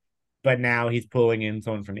majority, but now he's pulling in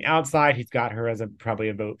someone from the outside. He's got her as a probably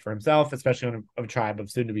a vote for himself, especially on a tribe of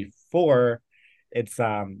soon to be four. It's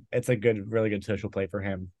a good, really good social play for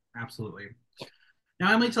him. Absolutely.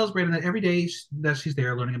 Now Emily tells Brandon that every day that she's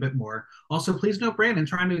there learning a bit more. Also, please note Brandon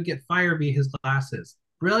trying to get fire via his glasses.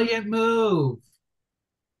 Brilliant move.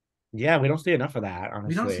 Yeah, we don't see enough of that,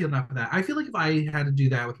 We don't see honestly. enough of that. I feel like if I had to do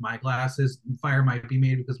that with my glasses, fire might be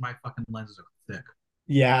made because my fucking lenses are thick.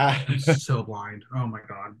 Yeah. I'm so blind. Oh my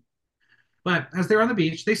god. But as they're on the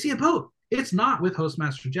beach, they see a boat. It's not with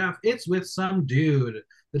Hostmaster Jeff, it's with some dude.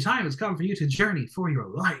 The time has come for you to journey for your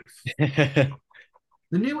life.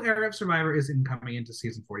 The new era of Survivor is incoming into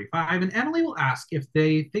season 45, and Emily will ask if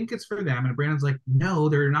they think it's for them. And Brandon's like, no,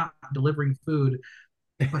 they're not delivering food.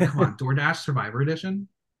 But come on, DoorDash Survivor Edition?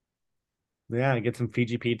 Yeah, get some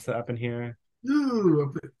Fiji pizza up in here.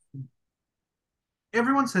 Ooh,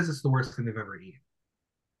 everyone says it's the worst thing they've ever eaten.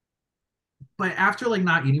 But after like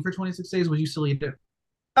not eating for 26 days, would you still eat it?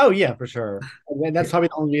 Oh yeah, for sure. And that's probably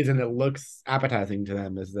the only reason it looks appetizing to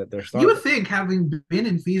them is that they're You would starving. think, having been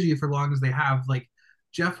in Fiji for long as they have, like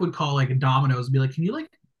Jeff would call like Domino's and be like, "Can you like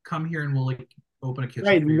come here and we'll like open a kitchen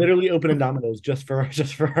Right, for you?" literally open a Domino's just for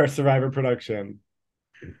our Survivor production.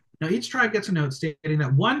 Now each tribe gets a note stating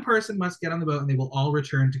that one person must get on the boat and they will all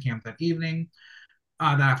return to camp that evening.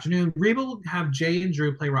 That afternoon, Reba will have Jay and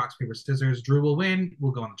Drew play rocks paper scissors. Drew will win.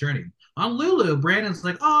 We'll go on the journey. On Lulu, Brandon's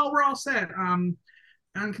like, "Oh, we're all set. On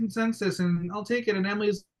consensus, and I'll take it." And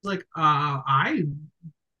Emily's like, I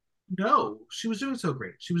no, she was doing so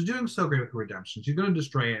great. She was doing so great with her redemption. She's going to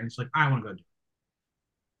destroy it, and she's like, I want to go do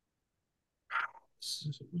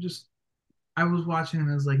it. Just, I was watching, and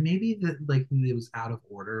I was like, maybe that like it was out of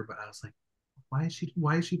order, but I was like, why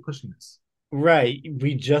is she pushing this? Right.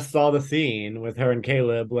 We just saw the scene with her and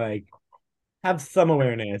Caleb. Like, have some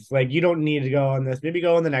awareness. Like, you don't need to go on this. Maybe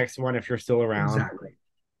go on the next one if you're still around. Exactly. Now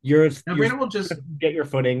You're Brandon will just get your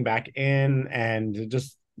footing back in and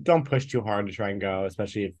just don't push too hard to try and go,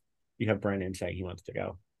 especially if you have Brandon saying he wants to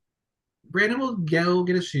go. Brandon will go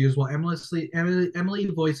get his shoes while Emily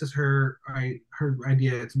voices her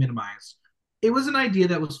idea to minimize. It was an idea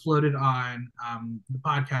that was floated on the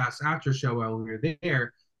podcast after show while we were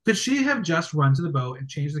there. Could she have just run to the boat and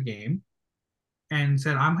changed the game and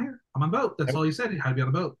said, "I'm here. I'm on boat." That's all you said. You had to be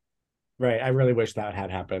on the boat. Right. I really wish that had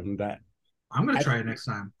happened. That I'm gonna I, try it next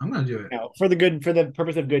time. I'm gonna do it. for the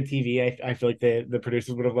purpose of good TV, I feel like the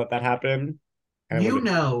producers would have let that happen, and it would You have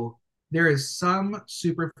been know, there is some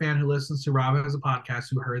super fan who listens to Rob as a podcast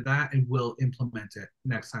who heard that and will implement it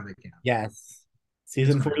next time they can. yes. It's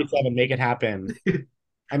Season gonna happen. 47, make it happen.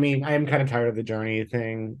 I mean, I am kind of tired of the journey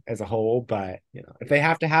thing as a whole, but if they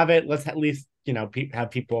have to have it, let's at least have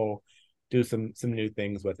people do some new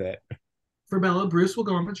things with it. For Bella, Bruce will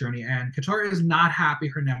go on the journey, and Katora is not happy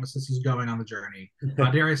her nemesis is going on the journey.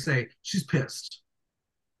 Dare I say, she's pissed.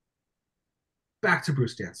 Back to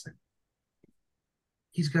Bruce dancing.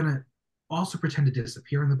 He's gonna also pretend to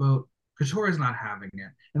disappear in the boat. Katora is not having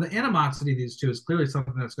it, and the animosity of these two is clearly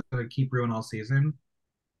something that's going to keep Ruin all season.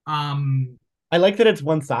 Um, I like that it's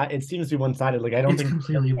one side. It seems to be one sided. Like I don't it's think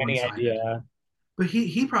they have completely one any sided, idea. but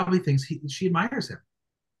he probably thinks she admires him.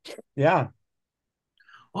 Yeah,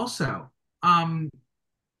 Also, um,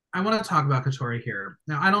 I want to talk about Katori here.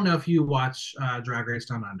 Now, I don't know if you watch Drag Race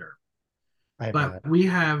Down Under, I have but not. we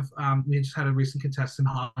just had a recent contestant,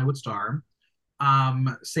 Hollywood Star,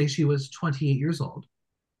 say she was 28 years old,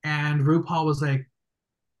 and RuPaul was like,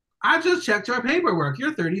 "I just checked your paperwork.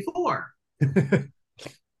 You're 34."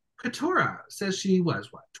 Katora says she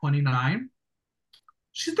was what, 29?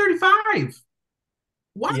 She's 35.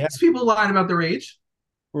 Why Yeah, is people lying about their age?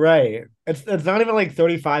 right. It's not even like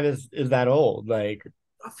 35 is that old. Like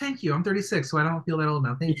Oh, thank you. I'm 36, so I don't feel that old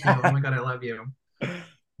now. Thank you. Oh yeah. my god, I love you.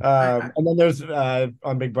 I And then there's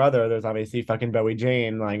on Big Brother, there's obviously fucking Bowie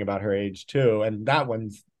Jane lying about her age too, and that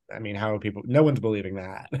one's, I mean, how are people? No one's believing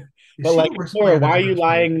that. is But she like, the worst Laura, player why that are ever you played?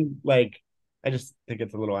 lying? Like, I just think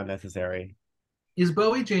it's a little unnecessary. Is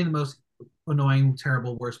Bowie Jane the most annoying,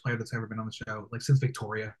 terrible, worst player that's ever been on the show? Like since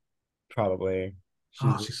Victoria. Probably,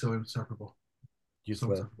 Oh, she's she's so insufferable.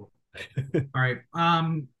 So useless. insufferable. All right.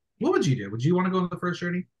 What would you do? Would you want to go on the first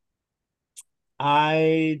journey?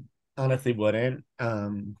 I honestly wouldn't.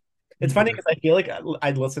 It's Me funny either. because I feel like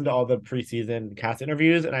I'd listened to all the preseason cast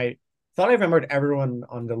interviews, and I thought I remembered everyone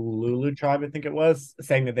on the Lulu tribe, I think it was,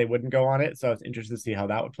 saying that they wouldn't go on it. So I was interested to see how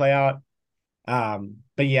that would play out.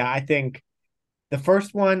 But yeah, I think the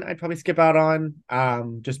first one I'd probably skip out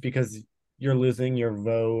on, just because you're losing your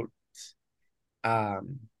vote.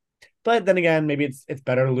 Um, but then again, maybe it's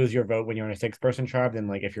better to lose your vote when you're in a six-person tribe than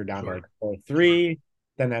like if you're down to like Sure. four Sure. three,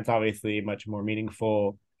 then that's obviously much more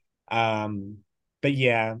meaningful. Um, but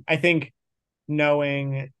yeah, I think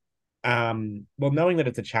knowing knowing that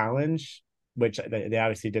it's a challenge, which they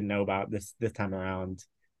obviously didn't know about this time around.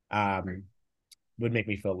 Um, would make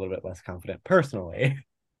me feel a little bit less confident personally.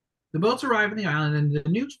 The boats arrive on the island, and the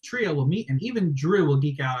new trio will meet, and even Drew will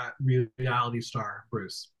geek out at reality star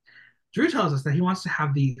Bruce. Drew tells us that he wants to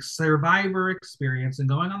have the survivor experience, and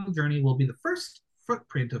going on the journey will be the first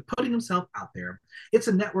footprint of putting himself out there. It's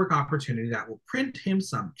a network opportunity that will print him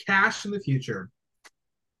some cash in the future.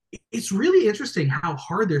 It's really interesting how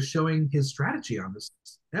hard they're showing his strategy on this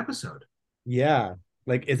episode. Yeah.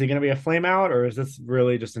 Like, is it going to be a flame out, or is this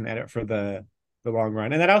really just an edit for the long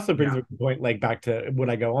run? And that also brings Yeah, me to the point, like, back to would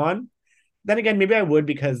I go on? Then again, maybe I would,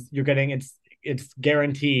 because you're getting it's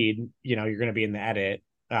guaranteed, you're going to be in the edit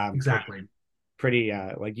for exactly. pretty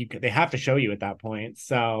like they have to show you at that point.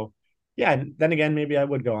 So yeah, then again, maybe I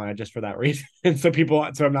would go on it just for that reason. And so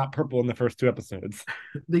I'm not purple in the first two episodes.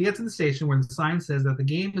 They get to the station where the sign says that the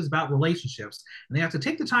game is about relationships, and they have to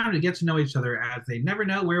take the time to get to know each other as they never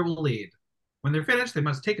know where it will lead. When they're finished, they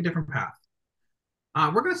must take a different path.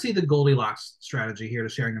 We're going to see the Goldilocks strategy here to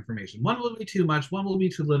sharing information. One will be too much, one will be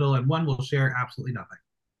too little, and one will share absolutely nothing.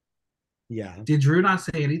 Yeah. Did Drew not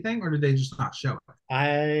say anything, or did they just not show it?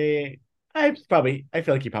 I I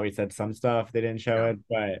feel like he probably said some stuff. They didn't show Yeah. it,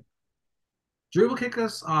 but Drew will kick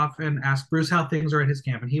us off and ask Bruce how things are at his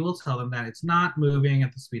camp, and he will tell them that it's not moving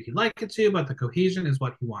at the speed he'd like it to, but the cohesion is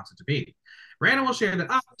what he wants it to be. Brandon will share that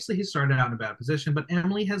obviously he started out in a bad position, but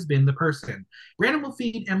Emily has been the person. Brandon will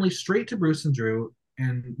feed Emily straight to Bruce and Drew,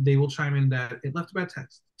 and they will chime in that it left a bad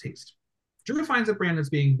taste. Drew finds that Brandon's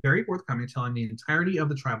being very forthcoming, telling the entirety of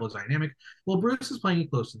the tribal dynamic, while Bruce is playing it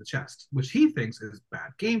close to the chest, which he thinks is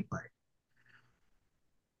bad gameplay.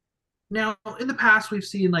 Now, in the past, we've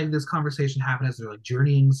seen like this conversation happen as they're like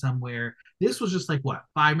journeying somewhere. This was just like what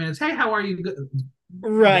 5 minutes. Hey, how are you?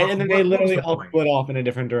 right. And then they What was literally the all point? split off in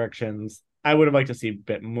different directions. I would have liked to see a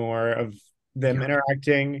bit more of them Yeah,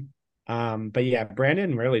 interacting. But yeah,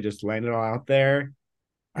 Brandon really just landed it all out there.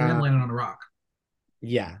 and then Um, landed on a rock.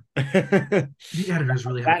 yeah. That The editors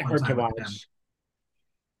really had a fun hurt to time with him. watch.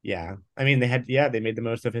 Yeah. I mean, they made the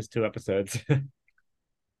most of his two episodes.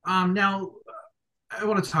 Now I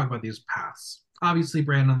want to talk about these paths. Obviously,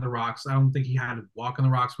 Brandon on the rocks. I don't think he had to walk on the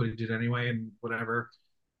rocks, but he did anyway, and whatever.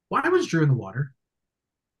 Why was Drew in the water?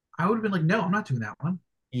 I would have been like, no, I'm not doing that one.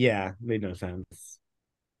 Yeah, made no sense.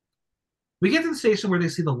 We get to the station where they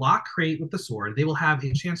see the lock crate with the sword. They will have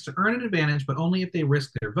a chance to earn an advantage, but only if they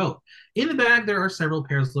risk their vote. In the bag, there are several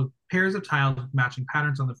pairs of tiles with matching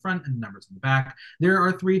patterns on the front and numbers on the back. There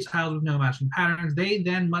are 3 tiles with no matching patterns. They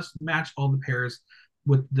then must match all the pairs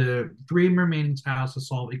with the 3 remaining tiles to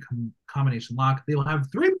solve a combination lock. They will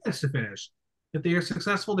have 3 minutes to finish. If they are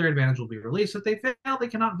successful, their advantage will be released. If they fail, they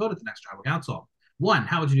cannot vote at the next tribal council. 1.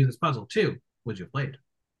 How would you do this puzzle? 2. Would you have played?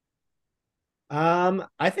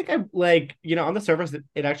 I think I like, on the surface,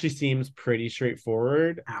 it actually seems pretty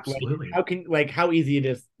straightforward. Like, Absolutely. how easy it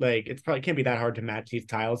is. Like, it's probably can't be that hard to match these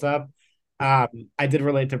tiles up. I did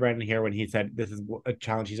relate to Brandon here when he said this is a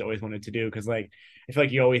challenge he's always wanted to do, because like I feel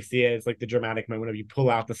like you always see it as like the dramatic moment of you pull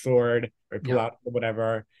out the sword or pull Yeah. out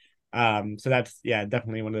whatever. So that's, yeah,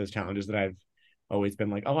 definitely one of those challenges that I've always been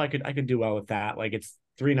like, oh, I could do well with that. Like, it's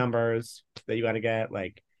 3 numbers that you got to get.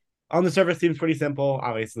 Like, on the surface seems pretty simple.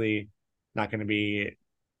 Obviously, not going to be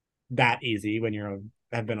that easy when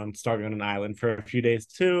have been on starving on an island for a few days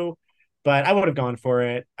too. But I would have gone for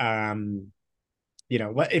it.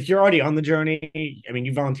 If you're already on the journey, I mean,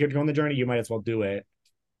 you volunteered to go on the journey, you might as well do it.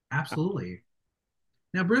 Absolutely.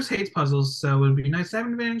 Now, Bruce hates puzzles, so it would be nice to have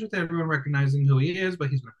an advantage with everyone recognizing who he is, but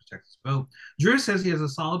he's going to protect his vote. Drew says he has a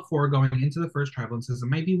solid 4 going into the first tribal and says it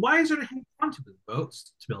may be wiser to hang on to the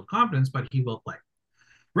votes to build confidence, but he will play.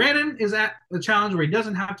 Brandon is at the challenge where he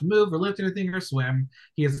doesn't have to move or lift anything or swim.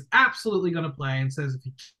 He is absolutely going to play and says if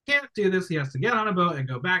he can't do this, he has to get on a boat and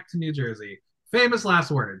go back to New Jersey. Famous last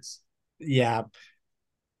words. Yeah,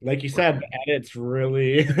 like you Poor said, kid. it's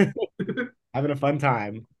really having a fun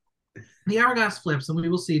time. The hourglass flips, and we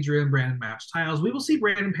will see Drew and Brandon match tiles. We will see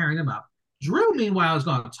Brandon pairing them up. Drew, meanwhile, is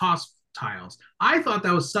going to toss tiles. I thought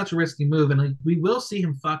that was such a risky move, and like, we will see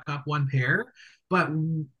him fuck up one pair. But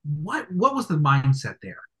what was the mindset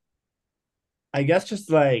there? I guess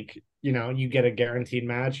just like, you get a guaranteed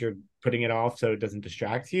match, you're putting it off so it doesn't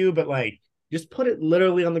distract you, but like just put it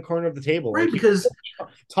literally on the corner of the table. Right, Like, you because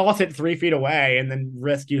toss it 3 feet away and then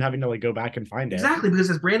risk you having to like go back and find it. exactly because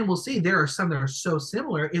as Brandon will see, there are some that are so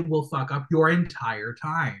similar it will fuck up your entire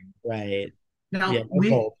time. Right. Yeah, Now no we,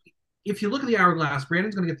 both. if you look at the hourglass,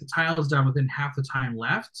 Brandon's going to get the tiles done within half the time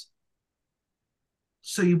left.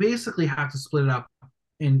 So you basically have to split it up,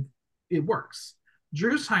 and it works.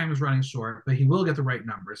 Drew's time is running short, but he will get the right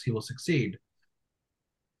numbers. He will succeed.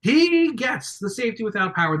 He gets the safety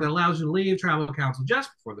without power that allows you to leave tribal council just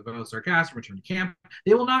before the votes are cast and return to camp.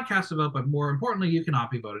 They will not cast a vote, but more importantly, you cannot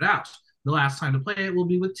be voted out. The last time to play it will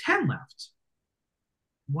be with 10 left.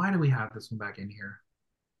 Why do we have this one back in here?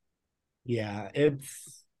 Yeah,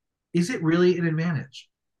 it's Is it really an advantage?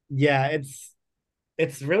 yeah,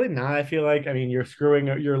 it's really not. I feel like, I mean,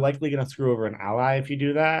 you're likely gonna screw over an ally if you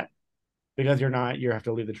do that because you have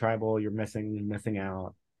to leave the tribal, you're missing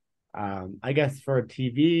out. I guess for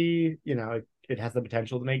TV, it has the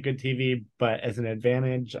potential to make good TV, but as an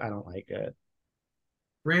advantage, I don't like it.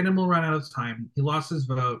 Brandon will run out of time. He lost his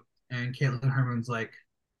vote, and Caitlin Herman's like,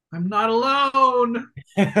 I'm not alone.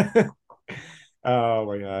 Oh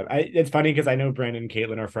my god! It's funny because I know Brandon and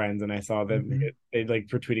Caitlin are friends, and I saw them. Mm-hmm. They like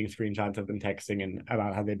were tweeting screenshots of them texting and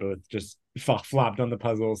about how they both just flopped on the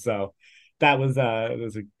puzzle. So that was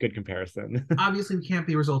a good comparison. Obviously, we can't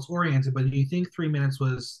be results oriented, but do you think 3 minutes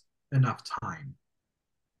was enough time?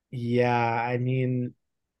 Yeah, I mean,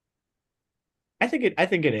 I think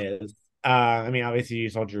it is. I mean, obviously you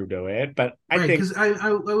saw Drew do it, but I Right, think because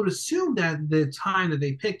I would assume that the time that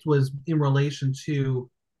they picked was in relation to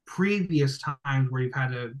previous times where you've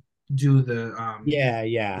had to do yeah,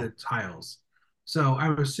 yeah, the tiles. So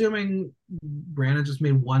I'm assuming Brandon just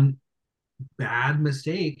made one bad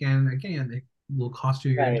mistake, and again, it will cost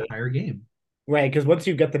you your right, entire game. right. Because once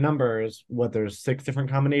you get the numbers, there's six different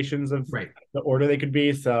combinations of Right. the order they could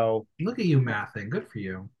be. So Look at you mathing. Good for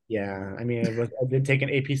you. yeah, I mean, I did take an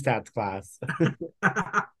AP Stats class.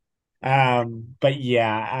 But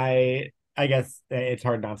yeah, I guess it's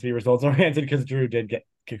hard not to be results oriented because Drew did get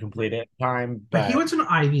to complete Right. it in time, But he but went to an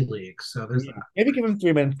Ivy League, so there's that. maybe give him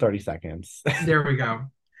 3 minutes 30 seconds. There we go.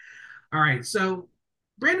 All right, so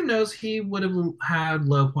Brandon knows he would have had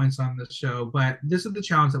low points on this show, but this is the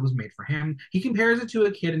challenge that was made for him. He compares it to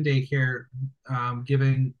a kid in daycare,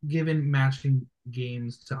 given matching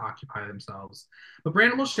games to occupy themselves. But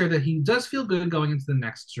Brandon will share that he does feel good going into the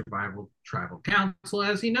next survival tribal council,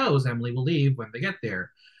 as he knows Emily will leave when they get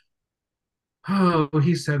there. Oh,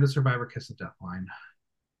 he said the survivor kiss of death line.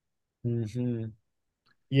 Hmm.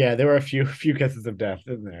 Yeah, there were a few kisses of death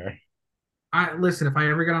in there. I listen. If I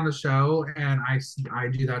ever get on the show and I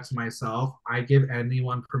do that to myself, I give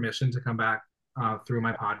anyone permission to come back through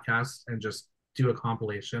my podcast and just do a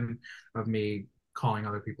compilation of me calling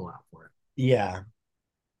other people out for it. Yeah.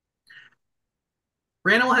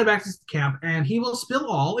 Brandon will head back to camp and he will spill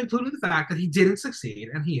all, including the fact that he didn't succeed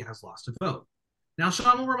and he has lost a vote. Now,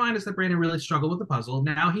 Sean will remind us that Brandon really struggled with the puzzle.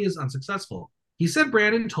 Now he is unsuccessful. He said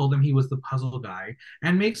Brandon told him he was the puzzle guy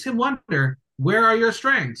and makes him wonder, where are your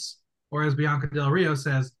strengths? Or as Bianca Del Rio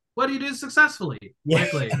says, what do you do successfully? Yeah.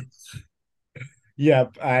 Quickly.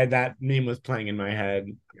 Yep. That meme was playing in my head,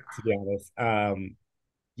 to be honest.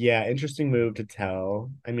 Yeah, interesting move to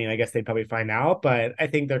tell. I mean, I guess they'd probably find out, but I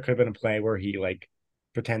think there could have been a play where he like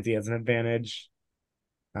pretends he has an advantage.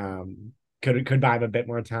 Um, could buy him a bit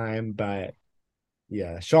more time, but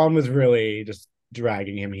yeah, Sean was really just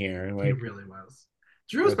dragging him here. He Like, really was.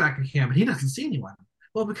 Drew's with, back in camp and he doesn't see anyone.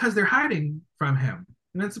 Well, because they're hiding from him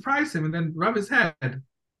and then surprise him and then rub his head.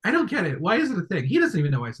 I don't get it. Why is it a thing? He doesn't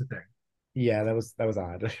even know why it's a thing. yeah, that was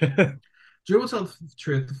odd. Drew will tell the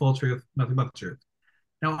truth, the full truth, nothing but the truth.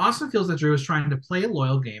 Now, Austin feels that Drew is trying to play a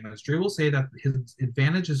loyal game, as Drew will say that his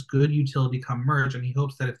advantage is good utility come merge, and he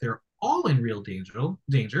hopes that if they're all in real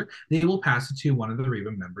danger, they will pass it to one of the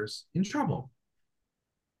Reba members in trouble.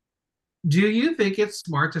 Do you think it's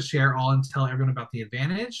smart to share all and tell everyone about the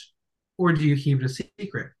advantage, or do you keep it a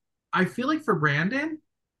secret? I feel like for Brandon,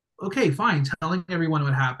 okay, fine, telling everyone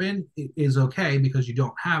what happened is okay because you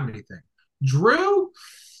don't have anything. Drew,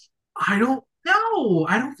 I don't know.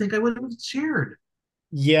 I don't think I would have shared.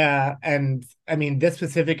 Yeah, and I mean this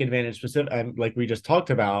specific advantage, specific like we just talked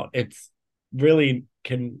about, it's really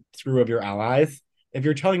can screw up your allies. If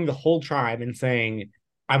you're telling the whole tribe and saying,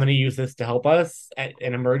 "I'm going to use this to help us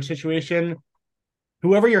in a merge situation,"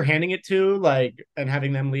 whoever you're handing it to, like, and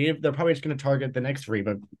having them leave, they're probably just going to target the next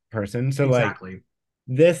Reba person. So, like, Exactly.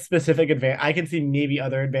 this specific advantage, I can see maybe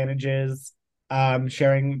other advantages,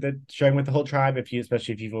 sharing with the whole tribe if you,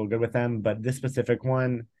 especially if you feel good with them. But this specific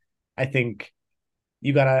one, I think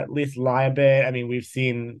you gotta at least lie a bit. I mean, we've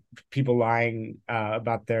seen people lying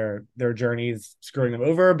about their journeys, screwing them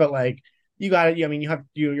over, but like you got it. I mean,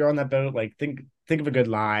 you're on that boat. Like think of a good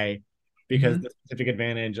lie, because Mm-hmm. the specific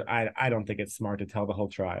advantage. I don't think it's smart to tell the whole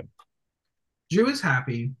tribe. Drew is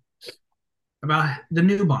happy about the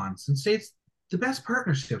new bonds and states the best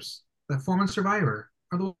partnerships that form a survivor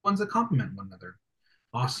are the ones that complement one another.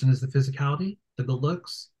 Austin is the physicality, the good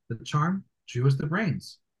looks, the charm. Drew is the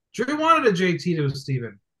brains. Drew wanted a JT to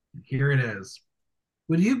Steven. And here it is.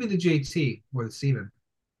 Would you be the JT or the Steven?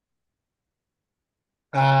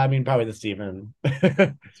 I mean, probably the Steven. I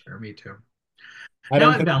That's fair. Me too. Now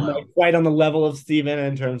don't at think I'm Bello. like quite on the level of Steven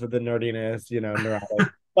in terms of the nerdiness,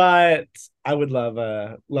 neurotic. But I would love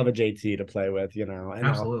a JT to play with, and all.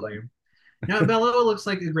 Absolutely. Now, Bello looks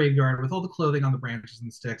like a graveyard with all the clothing on the branches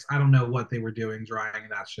and sticks. I don't know what they were doing drying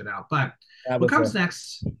that shit out. But That what was a comes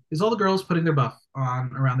next is all the girls putting their buff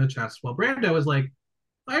on around their chest while Brando is like,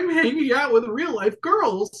 I'm hanging out with real life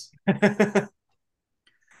girls.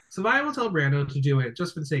 So I will tell Brando to do it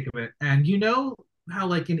just for the sake of it. And you know how,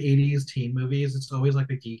 like in 80s teen movies, it's always like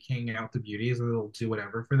the geek hanging out with the beauties and they'll do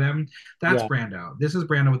whatever for them. That's yeah, Brando. This is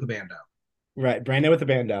Brando with the bando. right. Brando with the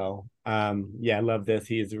bando. Yeah, I love this.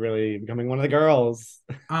 He's really becoming one of the girls.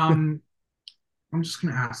 Um, I'm just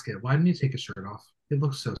gonna ask it. Why didn't he take his shirt off? It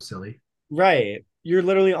looks so silly. Right. You're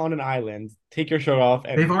literally on an island. Take your shirt off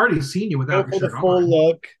They've and already seen you go without your for the shirt full on.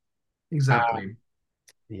 look. Exactly.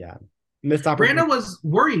 Yeah. Missed Brando opportunity. was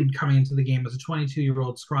worried coming into the game as a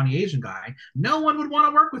 22-year-old scrawny Asian guy. No one would want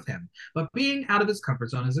to work with him. But being out of his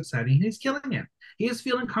comfort zone is exciting and he's killing it. He is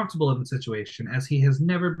feeling comfortable in the situation as he has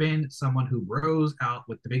never been someone who rose out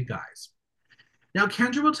with the big guys. Now,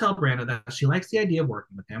 Kendra will tell Brando that she likes the idea of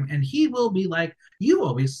working with him, and he will be like, You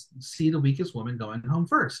always see the weakest woman going home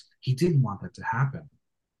first. He didn't want that to happen.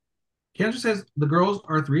 Kendra says the girls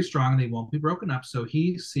are three strong and they won't be broken up, so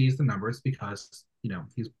he sees the numbers because he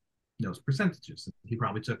knows percentages. He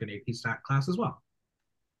probably took an AP stat class as well.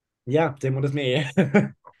 Yeah, same one as me.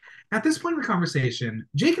 At this point in the conversation,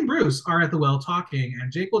 Jake and Bruce are at the well talking,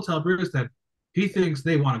 and Jake will tell Bruce that he thinks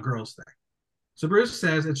they want a girls thing. So Bruce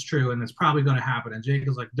says it's true and it's probably going to happen. And Jake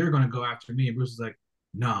is like, they're going to go after me. And Bruce is like,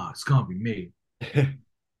 nah, it's going to be me.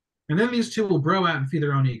 And then these two will bro out and feed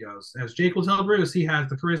their own egos. As Jake will tell Bruce, he has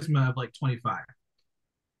the charisma of like 25.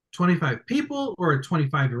 25 people or a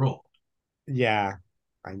 25-year-old. Yeah.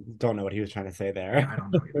 I don't know what he was trying to say Yeah, there. I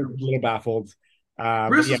don't know A either. little baffled. But yeah,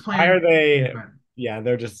 Bruce's why are plan. they? But Yeah,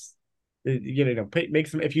 they're just make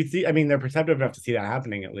some. If you see, I mean, they're perceptive enough to see that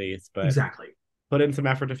happening at least, but exactly. put in some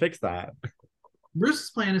effort to fix that.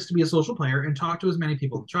 Bruce's plan is to be a social player and talk to as many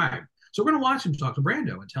people in the tribe. So we're going to watch him talk to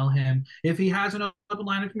Brando and tell him if he has an open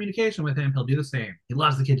line of communication with him, he'll do the same. He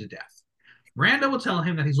loves the kid to death. Brando will tell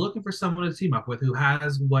him that he's looking for someone to team up with who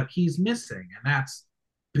has what he's missing, and that's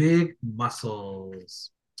big muscles.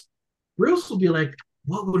 Bruce will be like,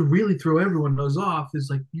 what would really throw everyone else off is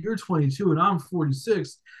like, you're 22 and I'm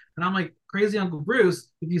 46. And I'm like, crazy Uncle Bruce,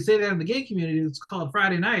 if you say that in the gay community, it's called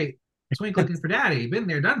Friday night. Twink looking for daddy. Been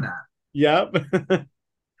there, done that. Yep.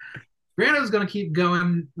 Brando's going to keep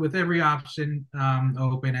going with every option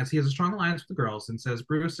open as he has a strong alliance with the girls and says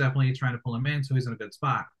Bruce definitely trying to pull him in, so he's in a good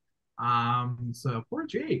spot. So poor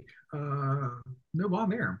Jake. No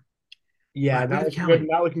bond there. Yeah, But we not have looking good. Kelly.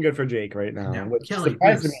 Not looking good for Jake right now, No, which Kelly,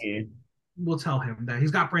 surprised Bruce me. will tell him that he's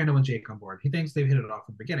got Brando and Jake on board. He thinks they've hit it off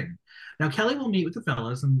from the beginning. Now, Kelly will meet with the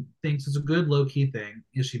fellas and thinks it's a good low key thing.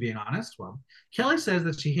 Is she being honest? Well, Kelly says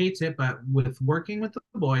that she hates it, but with working with the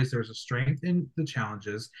boys, there's a strength in the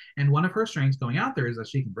challenges. And one of her strengths going out there is that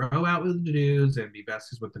she can bro out with the dudes and be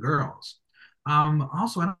besties with the girls.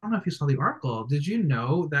 Also, I don't know if you saw the article. Did you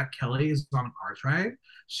know that Kelly is on our tribe?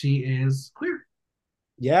 She is queer.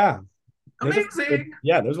 Yeah, Amazing.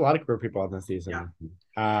 there's a lot of queer people on this Yeah.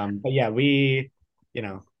 season. But yeah,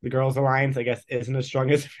 the girls' alliance, I guess, isn't as strong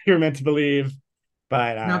as we were meant to believe.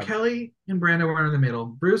 But Now, Kelly and Brando are in the middle.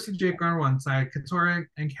 Bruce and Jake are on one side, Katora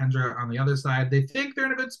and Kendra on the other side. They think they're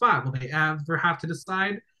in a good spot. Will they ever have to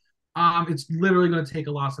decide? It's literally going to take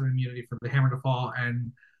a loss of immunity for the hammer to fall.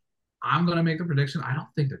 And I'm going to make a prediction. I don't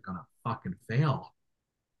think they're going to fucking fail.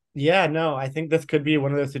 yeah, no, I think this could be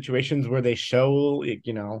one of those situations where they show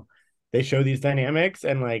these dynamics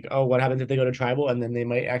and like, oh, what happens if they go to tribal and then they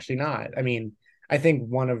might actually not. I mean, I think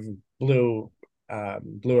one of blue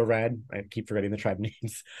or red, I keep forgetting the tribe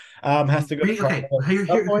names, has to go to Okay, tribal at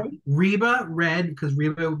some point. Reba, red, because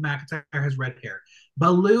Reba McIntyre has red hair.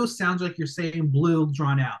 Baloo sounds like you're saying blue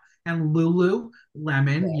drawn out. And Lulu,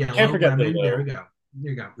 lemon, Can't yellow, forget lemon. There we Lulu. go.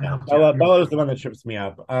 There you go. I Yeah, helped you out. You're Bella's the welcome. one that trips me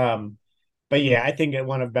up. But yeah, I think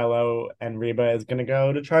one of Bello and Reba is gonna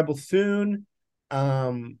go to tribal soon.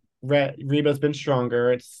 Reba's been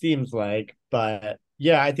stronger, it seems like, but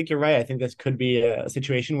yeah, I think you're right. I think this could be a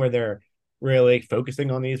situation where they're really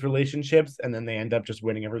focusing on these relationships, and then they end up just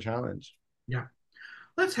winning every challenge. Yeah.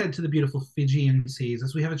 Let's head to the beautiful Fijian seas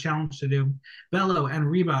as we have a challenge to do. Bello and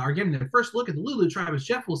Reba are getting their first look at the Lulu tribe as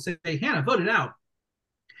Jeff will say Hannah voted out.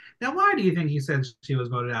 Now, why do you think he said she was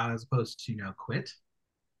voted out as opposed to, quit?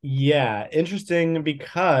 Yeah, interesting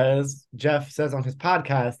because Jeff says on his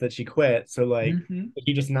podcast that she quit. So like, Mm-hmm. did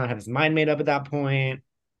he just not have his mind made up at that point?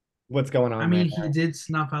 What's going I on there? mean, he did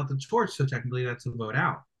snuff out the torch, so technically that's a vote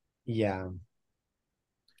out. Yeah.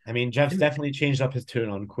 I mean, Jeff's And definitely changed up his tune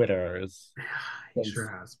on quitters he sure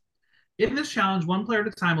since. has. In this challenge, one player at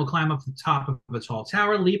a time will climb up to the top of a tall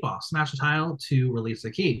tower, leap off, smash a tile to release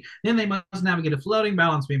a key. Then they must navigate a floating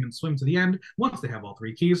balance beam and swim to the end. Once they have all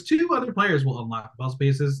three keys, two other players will unlock the puzzle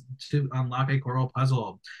pieces to unlock a coral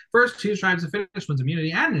puzzle. First, two tribes to finish wins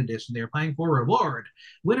immunity, and in addition, they are playing for reward.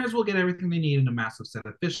 Winners will get everything they need in a massive set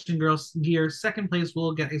of fishing gear. Second place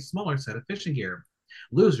will get a smaller set of fishing gear.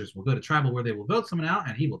 Losers will go to tribal where they will vote someone out,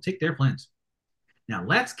 and he will take their flint. Now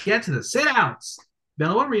let's get to the sit outs.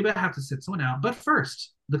 Bello and Reba have to sit someone out, but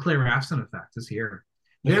first, the Claire Rafson effect is here.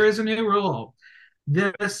 There is a new rule.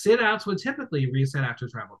 The sit outs would typically reset after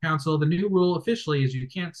tribal council. The new rule officially is you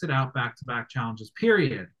can't sit out back to back challenges,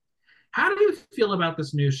 period. How do you feel about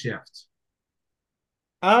this new shift?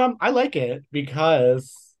 I like it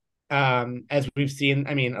because as we've seen,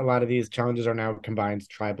 I mean, a lot of these challenges are now combined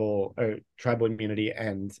tribal immunity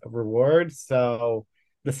and rewards. So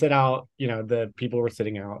the sit out, the people were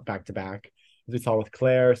sitting out back to back, as we saw with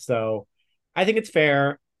Claire. So I think it's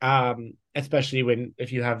fair, especially when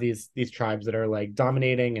if you have these tribes that are like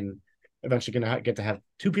dominating and eventually gonna get to have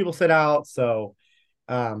two people sit out. So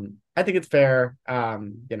I think it's fair.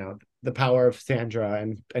 The power of Sandra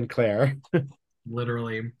and Claire.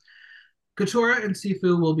 Literally. Katura and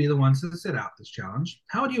Sifu will be the ones to sit out this challenge.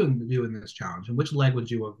 How would you do in this challenge, and which leg would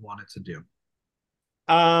you have wanted to do?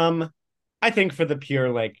 Um, I think for the pure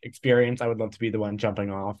like experience, I would love to be the one jumping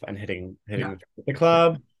off and hitting Yeah. the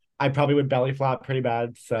club. I probably would belly flop pretty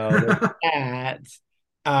bad. So there's that.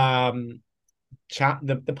 Um,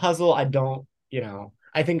 the puzzle, I don't,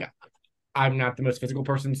 I think I'm not the most physical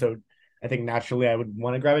person, so I think naturally I would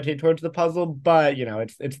want to gravitate towards the puzzle. But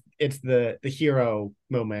it's the hero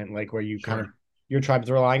moment, like where you kind of Sure. your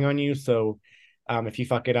tribe's relying on you. So if you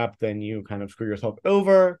fuck it up, then you kind of screw yourself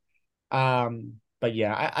over. But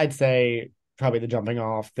yeah, I'd say probably the jumping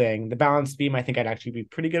off thing. The balance beam, I think I'd actually be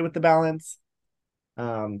pretty good with the balance.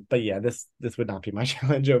 But yeah, this would not be my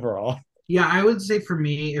challenge overall. Yeah, I would say for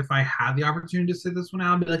me, if I had the opportunity to sit this one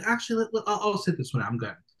out, I'd be like, actually, I'll sit this one out. I'm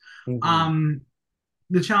good. Mhm. Um,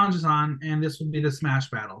 the challenge is on, and this will be the smash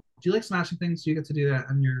battle. Do you like smashing things? Do you get to do that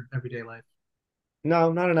in your everyday life?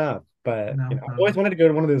 No, not enough. But No, I not always enough. wanted to go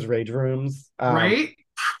to one of those rage rooms. Right?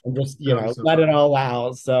 And just That would be so let it fun. all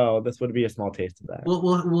out. So this would be a small taste of that.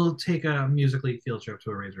 We'll take a music league field trip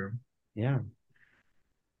to a raise room. Yeah.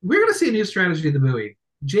 We're gonna see a new strategy of the buoy.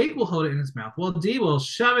 Jake will hold it in his mouth, while Dee will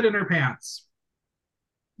shove it in her pants.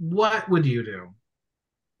 What would you do?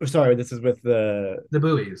 Sorry, this is with the The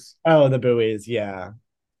buoys. the buoys. Yeah,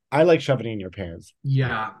 I like shoving it in your pants.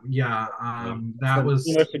 Yeah, yeah. It's That the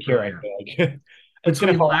was most secure. I brilliant. feel like it's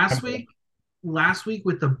gonna Between fall out. last week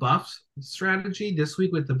with the buff strategy, this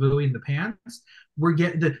week with the buoy and the pants, we're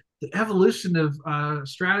getting the evolution of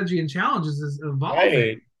strategy and challenges is evolving.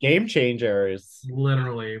 Right, game changers.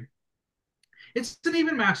 Literally, it's an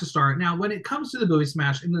even match to start. Now, when it comes to the buoy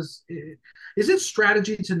smash, is it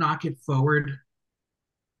strategy to knock it forward?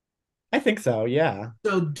 I think so. Yeah.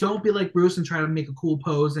 So don't be like Bruce and try to make a cool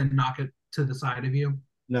pose and knock it to the side of you.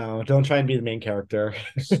 No, don't try and be the main character.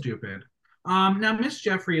 Stupid. Now Miss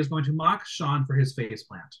Jeffrey is going to mock Sean for his face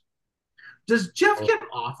plant. Does Jeff get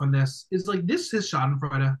off on this? Is like this his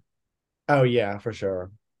Schadenfreude? Oh yeah, for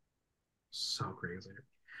sure. So crazy.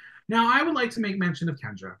 Now I would like to make mention of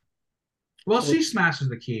Kendra. Well, she smashes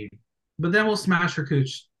the key, but then we'll smash her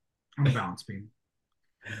cooch on the balance beam.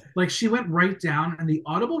 Like she went right down, and the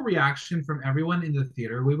audible reaction from everyone in the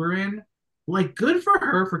theater we were in, like good for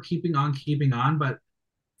her for keeping on, but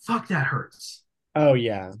fuck that hurts. Oh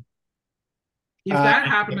yeah. If Uh, that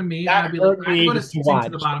happened to me, that I'd be like, hurt I'm me going to just to sink to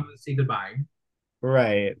the watch. bottom and say goodbye.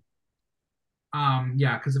 Right.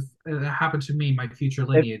 Yeah, because if it happened to me, my future It,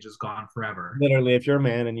 lineage is gone forever. literally, if you're a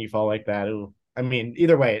man and you fall like that, ooh, I mean,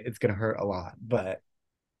 either way, it's gonna hurt a lot. But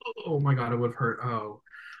Oh my god, it would hurt. Oh,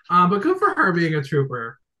 but good for her being a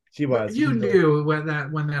trooper. she was. You knew when that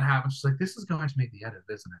happened. She's like, this is going to make the edit,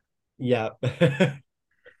 isn't it? Yeah.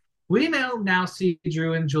 We now see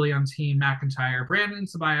Drew and Julie on Team McIntyre, Brandon and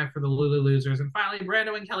Sabaya for the Lulu losers, and finally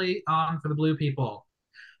Brando and Kelly on for the Blue people.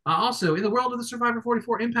 Also, in the world of the Survivor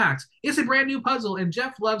 44 Impact, it's a brand new puzzle, and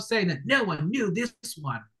Jeff loves saying that no one knew this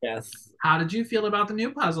one. Yes. How did you feel about the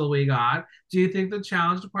new puzzle we got? Do you think the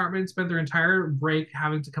challenge department spent their entire break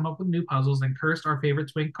having to come up with new puzzles and cursed our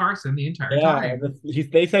favorite twink Carson the entire Yeah, time?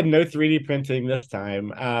 they said no 3D printing this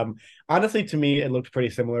time. Honestly, to me, it looked pretty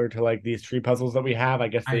similar to like these tree puzzles that we have. I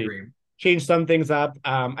guess I they agree. changed some things up.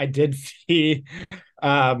 I did see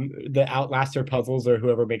the Outlaster puzzles or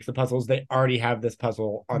whoever makes the puzzles, they already have this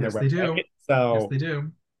puzzle on their Yes, they do. website. Yes, So they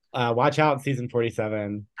do. watch out season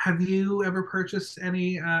 47. Have you ever purchased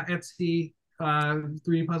any Etsy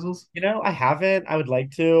 3D puzzles? I haven't. I would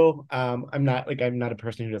like to. I'm not a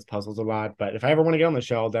person who does puzzles a lot, but if I ever want to get on the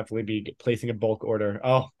show, I'll definitely be placing a bulk order.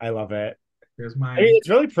 Oh, I love it. There's I mean, mine. it's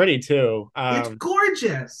really pretty too. It's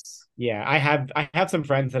gorgeous. Yeah, I have some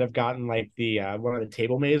friends that have gotten like the one of the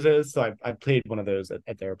table mazes, so I've played one of those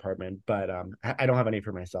at their apartment, but I don't have any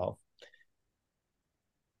for myself.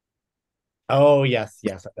 Oh yes,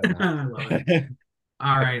 yes, I've done I love it. that.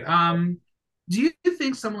 All right. Do you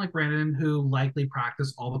think someone like Brandon, who likely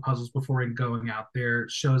practiced all the puzzles before going out there,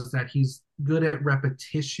 shows that he's good at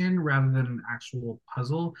repetition rather than an actual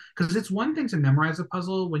puzzle? Because it's one thing to memorize a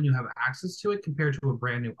puzzle when you have access to it compared to a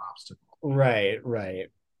brand new obstacle. Right, right.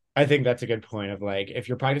 I think that's a good point of like if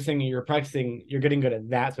you're practicing, you're getting good at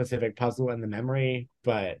that specific puzzle and the memory,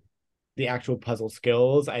 but the actual puzzle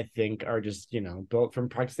skills I think are just, built from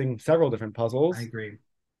practicing several different I puzzles. agree.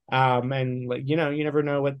 And like, you never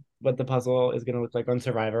know what the puzzle is gonna look like on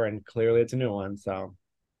Survivor, and clearly it's a new one. So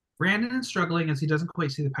Brandon is struggling as he doesn't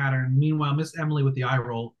quite see the pattern. Meanwhile, Miss Emily with the eye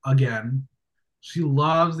roll again. She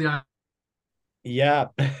loves the eye. yeah.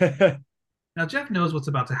 Now, Jeff knows what's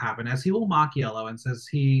about to happen as he will mock Yellow and says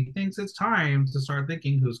he thinks it's time to start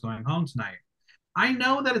thinking who's going home tonight. I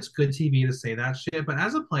know that it's good TV to say that shit, but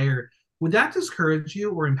as a player, would that discourage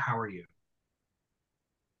you or empower you?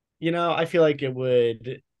 I feel like it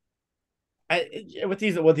would with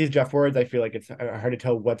these Jeff words, I feel like it's hard to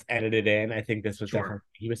tell what's edited in. I think this was definitely Sure.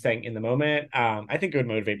 he was saying in the moment. I think it would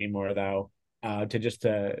motivate me more though,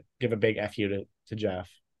 to give a big F you to Jeff.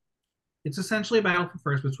 It's essentially a battle for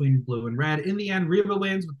first between blue and red. In the end, Reba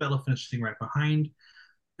wins with Bella finishing right behind.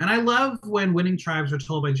 And I love when winning tribes are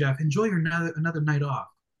told by Jeff, enjoy your another night off.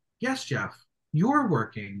 Yes, Jeff, you're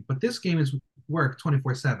working, but this game is work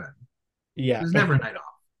 24/7. Yeah. There's never a night off.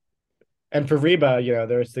 And for Reba,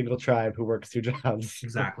 they're a single tribe who works two jobs.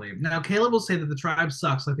 Exactly. Now, Caleb will say that the tribe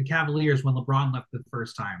sucks like the Cavaliers when LeBron left the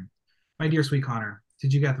first time. My dear sweet Connor,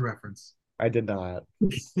 did you get the reference? I did not.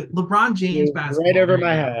 LeBron James Right basketball. over There you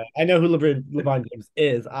my go. head. I know who LeBron James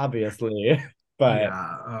is, obviously, but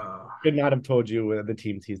Yeah. could not have told you the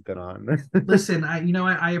teams he's been on. Listen,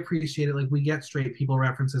 I appreciate it. Like we get straight people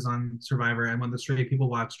references on Survivor, and when the straight people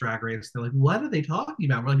watch Drag Race, they're like, "What are they talking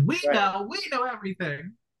about?" We're like, Right. we know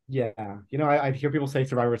everything." Yeah. I hear people say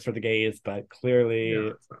Survivor's for the gays, but clearly Yeah.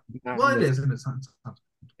 not Well, in it this. is, and it's not.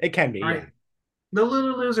 It can be, All yeah. right. The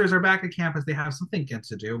little losers are back at campus. They have some thinking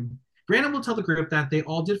to do. Brandon will tell the group that they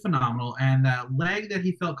all did phenomenal and that leg that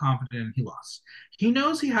he felt confident in, he lost. He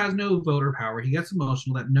knows he has no voter power. He gets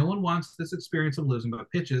emotional that no one wants this experience of losing, but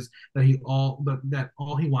pitches that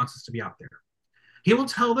all he wants is to be out there. He will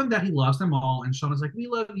tell them that he loves them all, and Sean is like, "We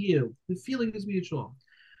love you. The feeling is mutual."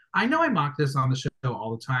 I know I mock this on the show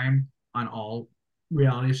all the time on all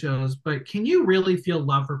reality shows, but can you really feel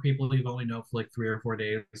love for people you've only known for like 3 or 4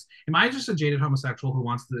 days? Am I just a jaded homosexual who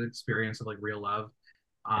wants the experience of like real love?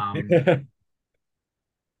 Um,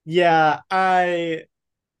 Yeah, I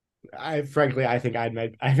frankly I think I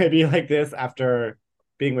may be like this after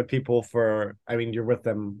being with people for, I mean, you're with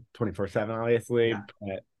them 24/7 yeah, obviously,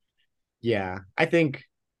 but yeah, I think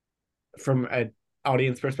from an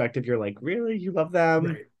audience perspective you're like, really? You love them?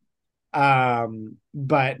 right,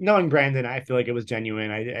 But knowing Brandon, I feel like it was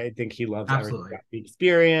genuine. I think he loves everything absolutely. about the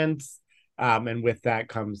experience. And with that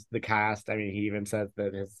comes the cast. I mean, he even says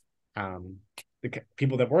that his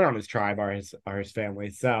people that were on his tribe are his family.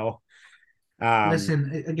 So um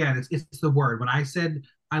Listen, again, it's the word. When I said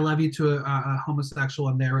I love you to a homosexual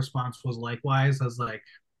and their response was likewise, I was like,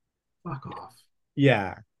 fuck off.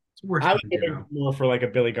 yeah. It's the worst I you was can hoping do. more for like a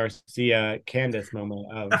Billy Garcia Candace moment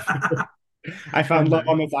of I found One love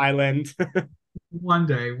day, on this island. one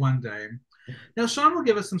day. Now, Sean will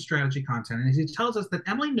give us some strategy content, and he tells us that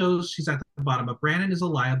Emily knows she's at the bottom, but Brandon is a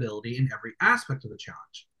liability in every aspect of the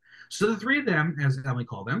challenge. So the three of them, as Emily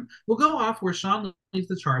called them, will go off where Sean leads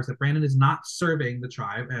the charge that Brandon is not serving the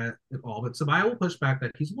tribe at all, but Sabaya will push back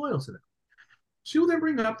that he's loyal to them. She will then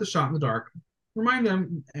bring up the shot in the dark, remind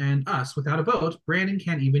them and us without a vote, Brandon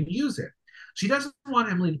can't even use it. She doesn't want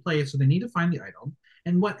Emily to play it, so they need to find the idol.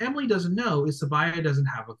 And what Emily doesn't know is Sabaya doesn't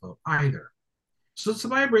have a vote either. So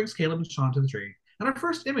Sabaya brings Caleb and Sean to the tree, and our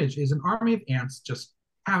first image is an army of ants just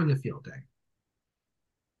having a field day.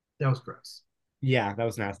 That was gross. Yeah, that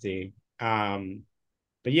was nasty. But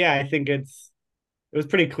yeah, I think it was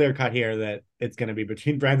pretty clear cut here that it's going to be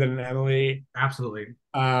between Brandon and Emily. Absolutely.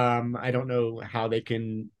 I don't know how they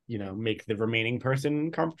can, make the remaining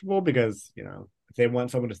person comfortable because, if they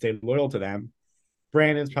want someone to stay loyal to them,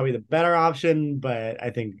 Brandon's probably the better option. But I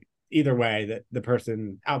think either way, that the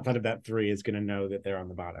person outside of that three is going to know that they're on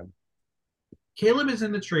the bottom. Caleb is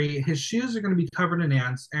in the tree. His shoes are going to be covered in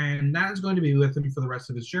ants, and that is going to be with him for the rest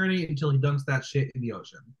of his journey until he dunks that shit in the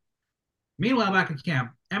ocean. Meanwhile, back at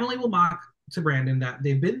camp, Emily will mock to Brandon that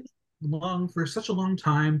they've been along for such a long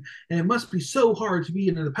time, and it must be so hard to be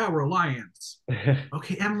in the Power Alliance.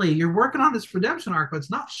 Okay, Emily, you're working on this redemption arc, but it's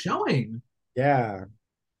not showing. Yeah.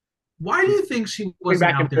 Why do you think she Going wasn't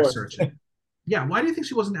back and out there forth. searching? Yeah, why do you think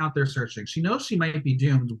she wasn't out there searching? She knows she might be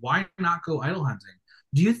doomed. Why not go idol hunting?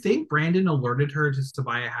 Do you think Brandon alerted her to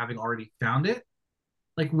Sabaya having already found it?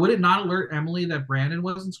 Like, would it not alert Emily that Brandon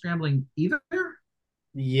wasn't scrambling either?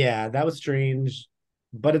 Yeah, that was strange.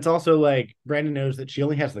 But it's also like Brandon knows that she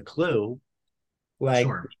only has the clue. Like the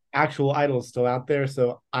Sure. actual idol's still out there,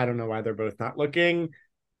 so I don't know why they're both not looking.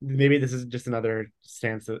 Maybe this is just another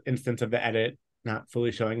instance of the edit not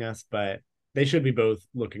fully showing us, but they should be both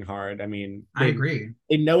looking hard. I mean, I agree.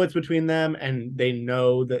 they know it's between them, and they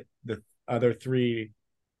know that the other three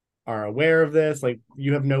are aware of this. Like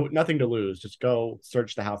you have nothing to lose. Just go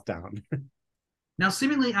search the house down. Now,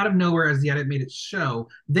 seemingly out of nowhere, as the edit made it show,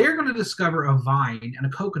 they're going to discover a vine and a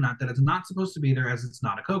coconut that is not supposed to be there as it's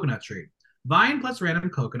not a coconut tree. Vine plus random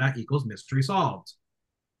coconut equals mystery solved.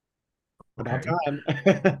 About Okay.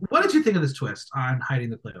 time. What did you think of this twist on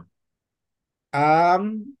hiding the clue?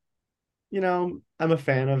 um, I'm a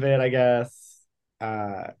fan of it, I guess.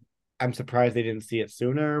 Uh, I'm surprised they didn't see it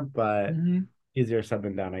sooner, but Mm-hmm. easier said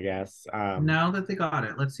than done, I guess. Now that they got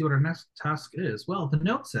it, let's see what our next task is. Well, the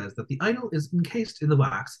note says that the idol is encased in the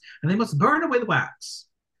wax and they must burn away the wax.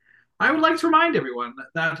 I would like to remind everyone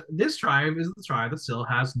that this tribe is the tribe that still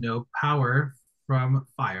has no power from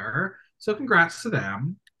fire. So congrats to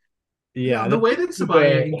them. Yeah, The that's way that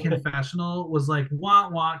Sabaya in good. Confessional was like,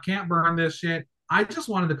 want, can't burn this shit. I just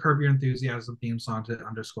wanted the Curb Your Enthusiasm theme song to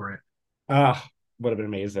underscore it. Oh, would have been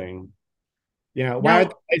amazing. Why are they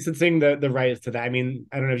Now, licensing the rights to that? I mean,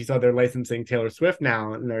 I don't know if you saw they're licensing Taylor Swift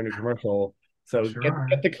now in their new commercial. they So sure get are.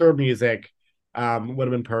 the Curb music. Would have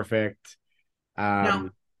been perfect. Now,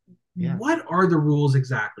 Yeah. what are the rules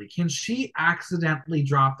exactly? Can she accidentally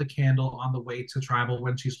drop the candle on the way to tribal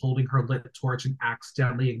when she's holding her lit torch and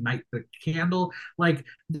accidentally ignite the candle? Like,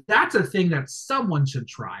 that's a thing that someone should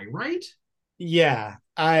try, right? Yeah.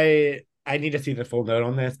 I need to see the full note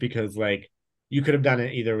on this because like you could have done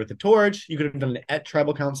it either with the torch, you could have done it at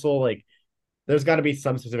tribal council. Like there's got to be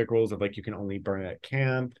some specific rules of like you can only burn it at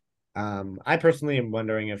camp. I personally am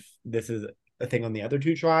wondering if this is a thing on the other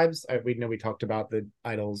two tribes. We know we talked about the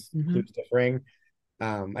idols Mm-hmm. clues differing.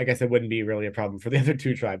 I guess it wouldn't be really a problem for the other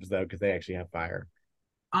two tribes though, because they actually have fire.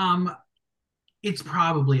 Um, it's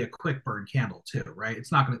probably a quick burn candle too, right?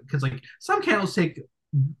 It's not gonna because like some candles take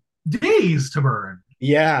days to burn.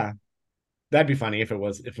 Yeah, that'd be funny if it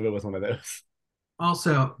was one of those.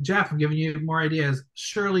 Also, Jeff, I'm giving you more ideas.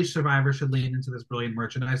 Surely Survivor should lean into this brilliant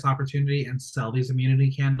merchandise opportunity and sell these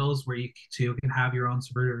immunity candles where you too can have your own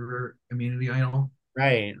Survivor immunity idol.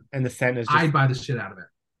 Right. And the scent is just I'd buy the shit out of it.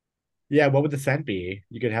 yeah, what would the scent be?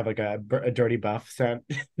 You could have like a dirty buff scent.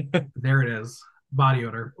 There it is. Body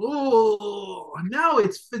odor. Oh, no,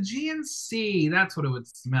 it's Fijian sea. That's what it would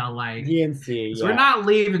smell like. DNC, So we're yeah. not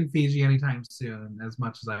leaving Fiji anytime soon, as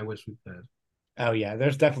much as I wish we could. Oh yeah,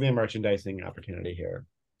 there's definitely a merchandising opportunity here.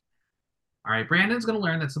 All right, Brandon's going to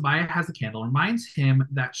learn that Sabaya has the candle, reminds him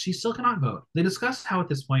that she still cannot vote. They discuss how at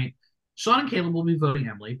this point, Sean and Caleb will be voting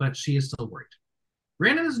Emily, but she is still worried.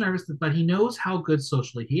 Brandon is nervous, but he knows how good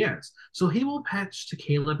socially he is. So he will pitch to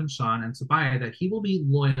Caleb and Sean and Sabaya that he will be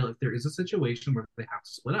loyal if there is a situation where they have to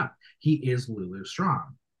split up. He is Lulu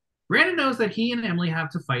strong. Brandon knows that he and Emily have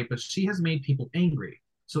to fight, but she has made people angry.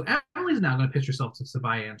 So Emily's now going to pitch herself to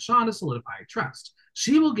Sabaya and Sean to solidify trust.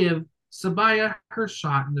 She will give Sabaya her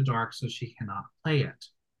shot in the dark so she cannot play it.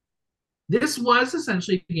 This was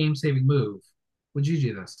essentially a game-saving move. Would you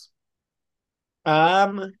do this?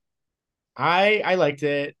 Um, I liked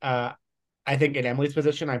it. I think in Emily's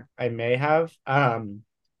position, I may have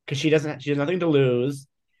because she has nothing to lose,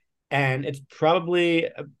 and it's probably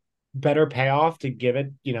a better payoff to give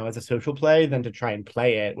it as a social play than to try and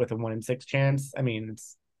play it with a 1 in 6 chance. I mean,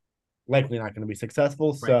 it's likely not going to be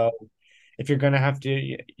successful. Right. So if you're going to have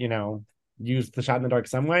to use the shot in the dark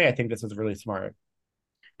some way, I think this was really smart.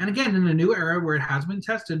 And again, in a new era where it has been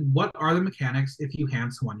tested, what are the mechanics if you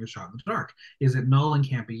hand someone your shot in the dark? Is it null and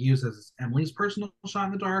can't be used as Emily's personal shot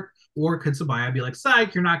in the dark? Or could Sabaya be like,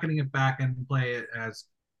 psych, you're not getting it back and play it as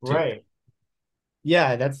two? Right.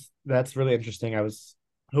 Yeah, that's really interesting. I was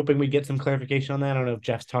hoping we get some clarification on that. I don't know if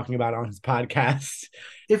Jeff's talking about it on his podcast.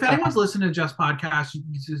 If anyone's listening to Jeff's podcast,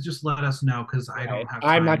 just let us know because I Right. don't have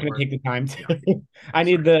I'm time. not going to take the time to. Yeah. I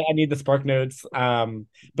need the Spark Notes.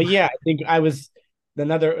 But yeah, I think I was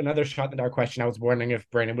another shot in the dark question. I was wondering if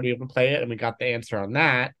Brandon would be able to play it, and we got the answer on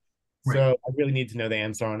that. Right. So I really need to know the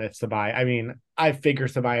answer on if Sabaya. I mean, I figure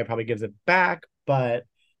Sabaya probably gives it back, but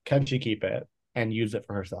can she keep it and use it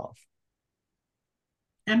for herself?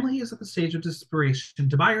 Emily is at the stage of desperation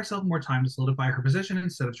to buy herself more time to solidify her position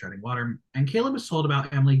instead of treading water. And Caleb was told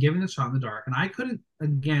about Emily giving the shot in the dark, and I couldn't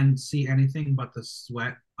again see anything but the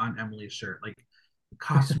sweat on Emily's shirt. Like the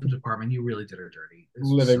costume department, you really did her dirty. This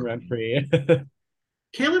was Living so rent mean. free.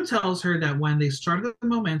 Caleb tells her that when they started the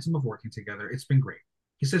momentum of working together, it's been great.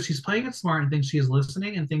 He says she's playing it smart and thinks she is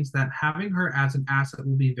listening and thinks that having her as an asset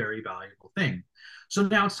will be a very valuable thing. So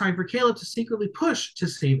now it's time for Caleb to secretly push to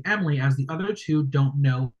save Emily, as the other two don't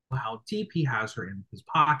know how deep he has her in his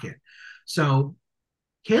pocket. So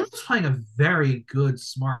Caleb's playing a very good,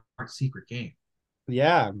 smart, secret game.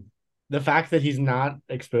 Yeah. The fact that he's not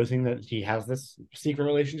exposing that he has this secret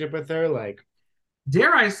relationship with her, like,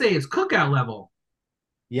 Dare I say it's cookout level.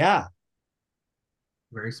 yeah,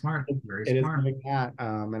 Very smart, very it is smart. doing that.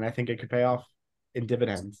 And I think it could pay off in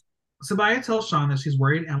dividends. Sabaya tells Sean that she's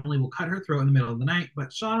worried Emily will cut her throat in the middle of the night,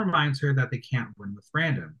 but Sean reminds her that they can't win with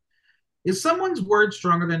Brandon. Is someone's word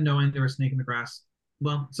stronger than knowing there's a snake in the grass?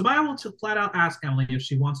 Well, Sabaya will flat out ask Emily if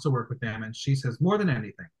she wants to work with them, and she says more than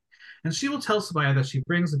anything. And she will tell Sabaya that she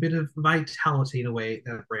brings a bit of vitality in a way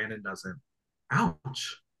that Brandon doesn't.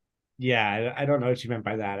 Ouch. Yeah, I don't know what you meant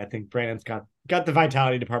by that. I think Brandon's got the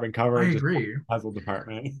vitality department I covered, just agree. puzzle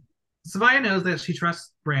department. Sabaya knows that she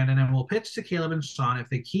trusts Brandon and will pitch to Caleb and Sean if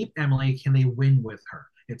they keep Emily, can they win with her?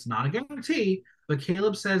 It's not a guarantee, but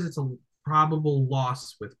Caleb says it's a probable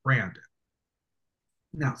loss with Brandon.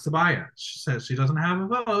 Now, Sabaya says she doesn't have a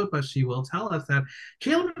vote, but she will tell us that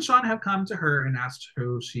Caleb and Sean have come to her and asked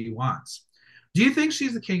who she wants. Do you think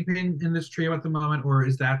she's the kingpin in this trio at the moment, or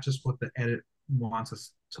is that just what the edit wants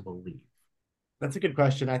us to believe? That's a good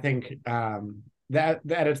question. I think that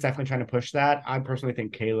the edit's definitely trying to push that. I personally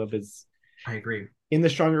think Caleb is I agree. in the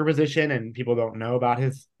stronger position, and people don't know about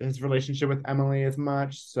his relationship with Emily as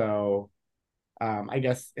much. So I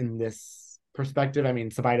guess in this perspective, I mean,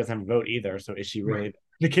 Sabaya doesn't have a vote either. So is she really Right.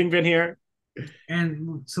 the kingpin here?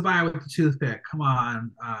 And Sabaya with the toothpick. Come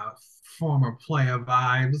on, former player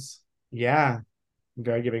vibes. Yeah,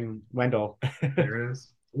 very giving Wendell. There it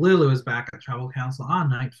is. Lulu is back at Tribal Council on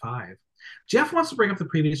night 5. Jeff wants to bring up the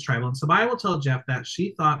previous tribal, and Sabaya will tell Jeff that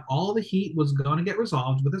she thought all the heat was going to get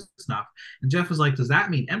resolved with a snuff. And Jeff is like, does that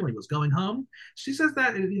mean Emily was going home? She says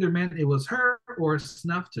that it either meant it was her or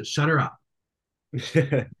snuff to shut her up.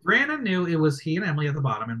 Brandon knew it was he and Emily at the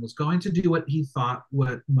bottom and was going to do what he thought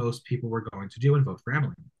what most people were going to do and vote for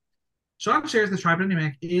Emily. Sean shares the tribe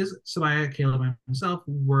dynamic is Sabaya, Caleb, and himself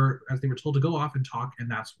were, as they were told to go off and talk,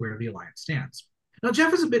 and that's where the alliance stands. Now,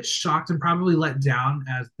 Jeff is a bit shocked and probably let down,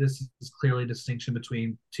 as this is clearly a distinction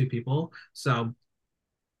between two people. So,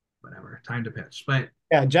 whatever, time to pitch. But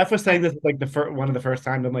yeah, Jeff was saying this like one of the first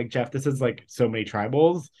times. I'm like, Jeff, this is like so many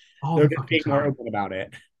tribals. all They're the just fucking being more time. open about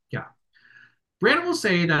it. Yeah. Brandon will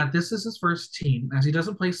say that this is his first team, as he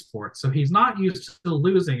doesn't play sports, so he's not used to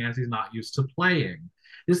losing as he's not used to playing.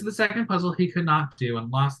 This is the second puzzle he could not do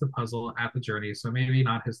and lost the puzzle at the journey, so maybe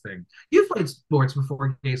not his thing. You've played sports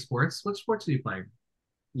before, gay sports. What sports do you play?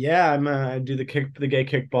 Yeah, I do the gay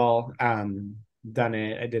kickball. Done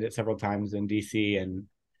it. I did it several times in DC, and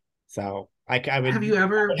so Have you I would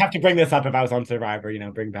ever have to bring this up if I was on Survivor.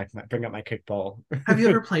 Bring up my kickball. have you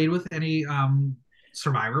ever played with any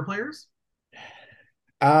Survivor players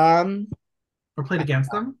um, or played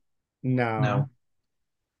against them? no. No,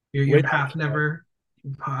 your Which path never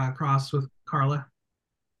crossed with Carla.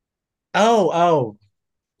 oh,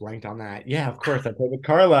 blanked on that. Yeah, of course I played with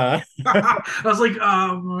Carla. I was like,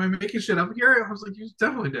 am I making shit up here? I was like, you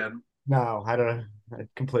definitely did. No, I don't. I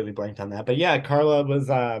completely blanked on that. But yeah, Carla was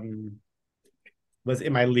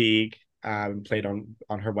in my league. Played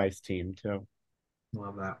on her wife's team too.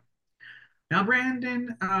 Love that. Now,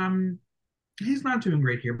 Brandon, he's not doing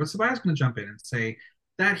great here, but Sabaya's going to jump in and say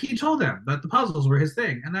that he told them that the puzzles were his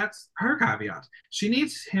thing, and that's her caveat. She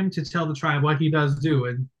needs him to tell the tribe what he does do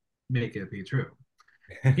and make it be true.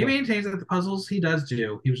 He maintains that the puzzles he does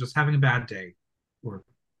do, he was just having a bad day, or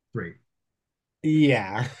 3.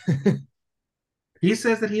 Yeah. He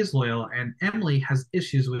says that he is loyal, and Emily has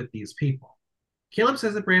issues with these people. Caleb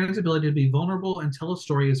says that Brandon's ability to be vulnerable and tell a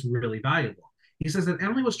story is really valuable. He says that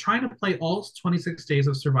Emily was trying to play all 26 days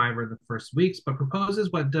of Survivor in the first weeks, but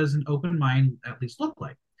proposes what does an open mind at least look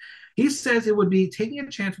like. He says it would be taking a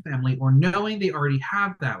chance with Emily or knowing they already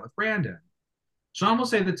have that with Brandon. Sean will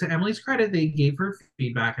say that to Emily's credit, they gave her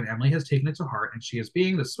feedback and Emily has taken it to heart and she is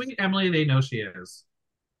being the sweet Emily they know she is.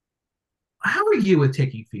 How are you with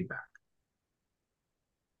taking feedback?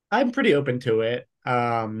 I'm pretty open to it.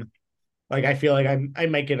 Like I feel like I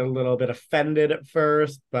might get a little bit offended at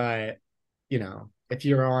first, but if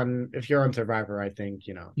you're on Survivor, I think,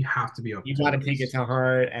 You have to be open you to it got to at take it least. to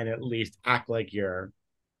heart and at least act like you're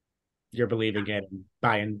believing it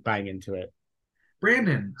and buying into it.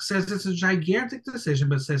 Brandon says it's a gigantic decision,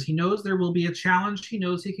 but says he knows there will be a challenge. He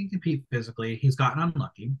knows he can compete physically. He's gotten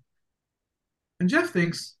unlucky. And Jeff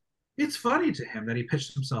thinks it's funny to him that he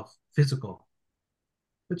pitched himself physical.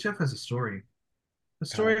 But Jeff has a Oh,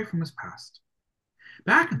 story from his past.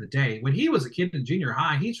 Back in the day, when he was a kid in junior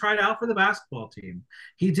high, he tried out for the basketball team.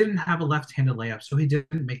 He didn't have a left handed layup, so he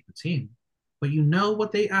didn't make the team. But you know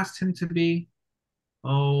what they asked him to be? A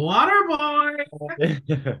water boy.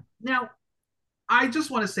 Now, I just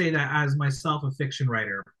want to say that as myself, a fiction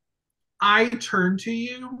writer, I turned to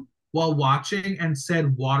you while watching and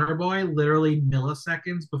said water boy literally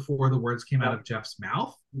milliseconds before the words came out of Jeff's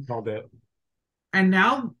mouth. you called it. And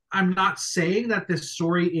now I'm not saying that this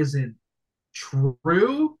story isn't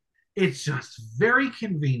true. It's just very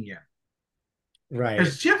convenient. Right.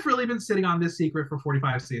 Has Jeff really been sitting on this secret for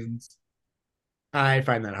 45 seasons? I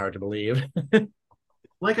find that hard to believe.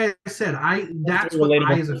 Like I said, I It's that's very what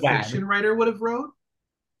I relatable as a to bad. fiction writer would have wrote.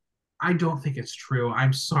 I don't think it's true.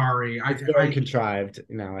 I'm sorry. It's very contrived.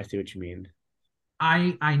 No, I see what you mean.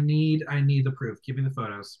 I need the proof. Give me the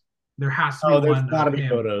photos. There has to be Oh, there's one got to of be him.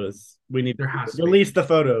 photos. We need There has to be. release the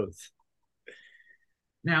photos.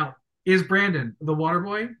 Now, is Brandon the water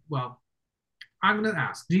boy? Well, I'm going to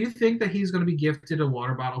ask. Do you think that he's going to be gifted a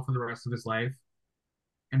water bottle for the rest of his life?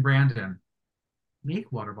 And Brandon,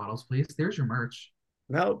 make water bottles, please. There's your merch.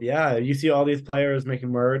 No, yeah, you see all these players making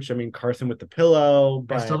merch. I mean, Carson with the pillow,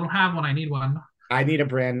 I still but don't have one. I need one. I need a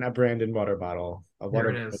Brandon water bottle, There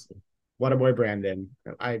it is. water boy Brandon.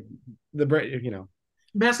 The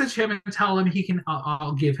Message him and tell him he can.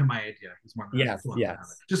 I'll give him my idea. He's more than yes, welcome to have it.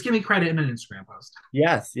 yes, Just give me credit in an Instagram post.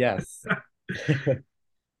 yes, yes.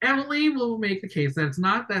 Emily will make the case that it's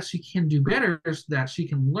not that she can do better, it's that she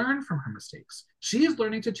can learn from her mistakes. She is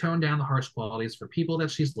learning to tone down the harsh qualities for people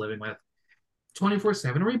that she's living with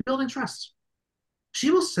 24/7, rebuilding trust. She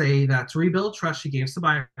will say that to rebuild trust, she gave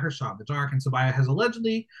Sabaya her shot in the dark, and Sabaya has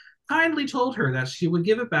allegedly kindly told her that she would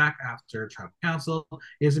give it back after tribal council.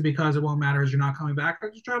 Is it because it won't matter as you're not coming back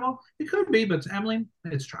after tribal? It could be, but to Emily,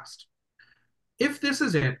 it's trust. If this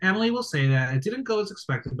is it, Emily will say that it didn't go as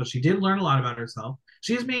expected, but she did learn a lot about herself.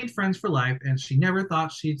 She has made friends for life, and she never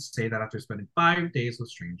thought she'd say that after spending 5 days with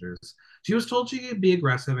strangers. She was told she could be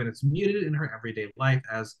aggressive, and it's muted in her everyday life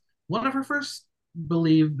as one of her first,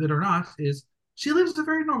 believe it or not, is she lives a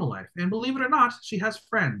very normal life. And believe it or not, she has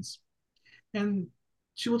friends. And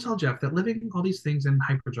she will tell Jeff that living all these things in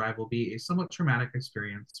hyperdrive will be a somewhat traumatic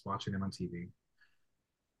experience watching them on TV.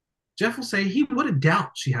 Jeff will say he wouldn't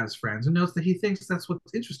doubt she has friends and notes that he thinks that's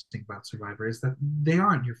what's interesting about Survivor is that they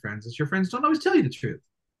aren't your friends, as your friends don't always tell you the truth.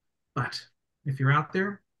 But if you're out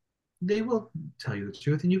there, they will tell you the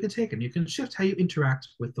truth and you can take them. You can shift how you interact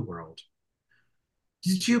with the world.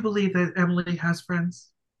 Did you believe that Emily has friends?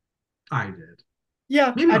 I did.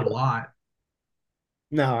 Yeah, Maybe not a lot.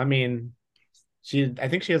 no, I mean, I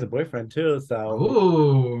think she has a boyfriend too, so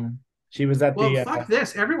Oh, she was at well, the fuck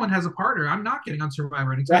this. Everyone has a partner. I'm not getting on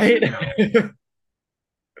Survivor anytime right. soon now.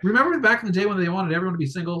 Remember back in the day when they wanted everyone to be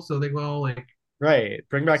single, so they go all like Right.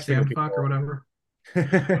 Bring back single stand fuck or people.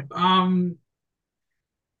 whatever.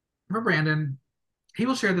 For Brandon, he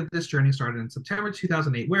will share that this journey started in September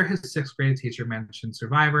 2008, where his sixth grade teacher mentioned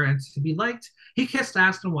Survivor, and to be liked, he kissed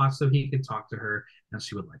Aston Watts so he could talk to her and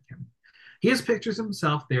she would like him. He has pictures of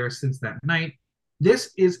himself there since that night.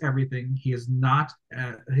 This is everything. He is not.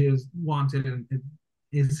 He is wanted and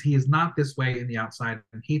he is not this way in the outside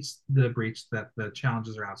and hates the breach that the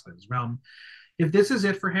challenges are outside his realm. If this is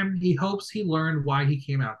it for him, he hopes he learned why he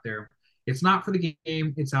came out there. It's not for the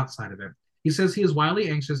game, it's outside of it. He says he is wildly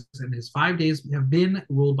anxious and his 5 days have been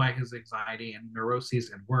ruled by his anxiety and neuroses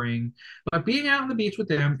and worrying. But being out on the beach with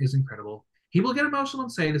them is incredible. He will get emotional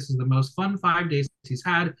and say this is the most fun 5 days he's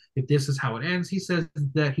had. If this is how it ends, he says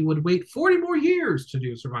that he would wait 40 more years to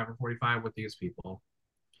do Survivor 45 with these people.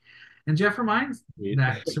 And Jeff reminds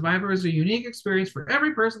that Survivor is a unique experience for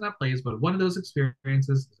every person that plays, but one of those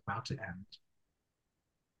experiences is about to end.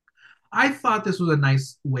 I thought this was a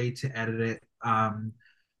nice way to edit it.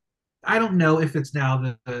 I don't know if it's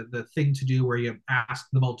now the thing to do where you ask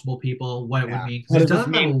the multiple people what it would Yeah. mean because What he's does this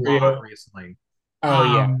done that a mean for lot you? recently. Oh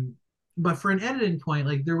yeah. But for an editing point,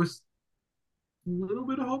 like there was a little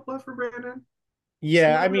bit of hope left for Brandon. Just a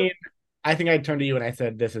Yeah, I little bit. mean, I think I turned to you and I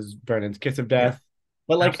said this is Vernon's kiss of Yeah, death.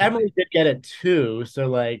 But like absolutely. Emily did get it too. So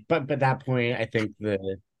like, but that point, I think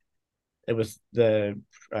it was it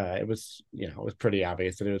was pretty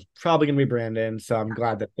obvious that it was probably going to be Brandon. So I'm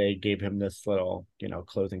glad that they gave him this little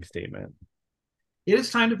closing statement. It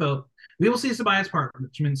is time to vote. We will see Sabaya's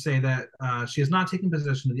parchment say that she is not taking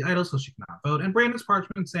possession of the idol, so she cannot vote. And Brandon's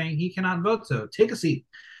parchment saying he cannot vote, so take a seat.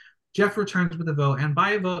 Jeff returns with a vote, and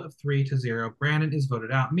by a vote of 3-0, Brandon is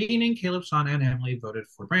voted out, meaning Caleb, Sean, and Emily voted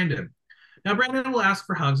for Brandon. Now, Brandon will ask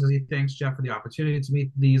for hugs as he thanks Jeff for the opportunity to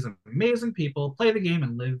meet these amazing people, play the game,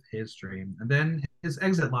 and live his dream. And then his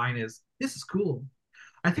exit line is, "This is cool."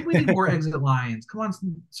 I think we need more exit lines. Come on,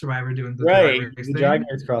 Survivor doing the drag Right, race the Drag thing.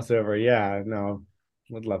 Race crossover. Yeah, no,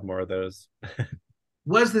 would love more of those.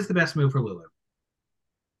 Was this the best move for Lulu?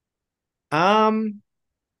 Um,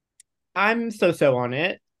 I'm so on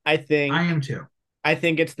it. I I think am too. I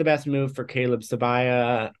think it's the best move for Caleb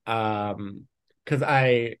Sabaya. Because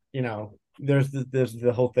there's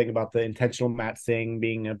the whole thing about the intentional mat sing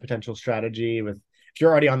being a potential strategy. With if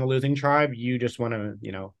you're already on the losing tribe, you just want to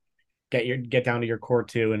get down to your core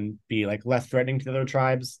two and be like less threatening to the other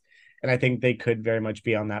tribes. And I think they could very much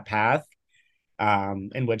be on that path.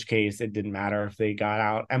 In which case it didn't matter if they got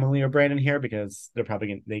out Emily or Brandon here because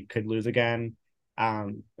they could lose again.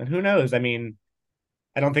 And who knows? I mean,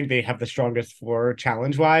 I don't think they have the strongest four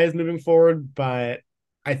challenge wise moving forward, but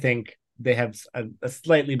I think they have a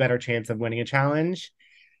slightly better chance of winning a challenge.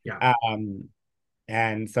 Yeah.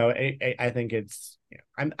 And so I think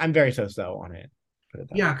I'm very so on it. Put it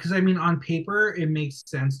that Yeah, way. because I mean, on paper, it makes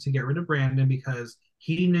sense to get rid of Brandon because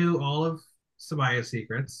he knew all of Sabaya's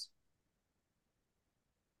secrets.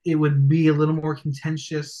 It would be a little more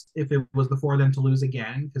contentious if it was the four of them to lose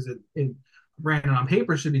again because Brandon on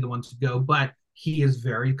paper should be the one to go, but he is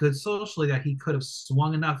very good socially that he could have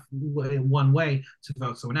swung enough one way to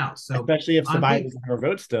vote someone else. So Especially if on Sabaya paper, doesn't have her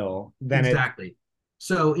vote still, then it exactly.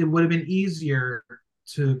 So it would have been easier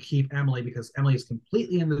to keep Emily because Emily is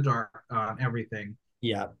completely in the dark on everything.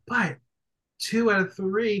 yeah. But 2 out of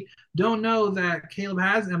 3 don't know that Caleb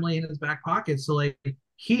has Emily in his back pocket. So like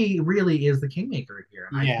he really is the kingmaker here.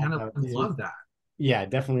 And I Yeah, kind of no, love that. yeah,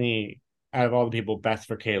 definitely out of all the people, best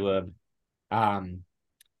for Caleb. Um,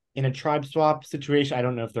 in a tribe swap situation, I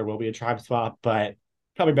don't know if there will be a tribe swap, but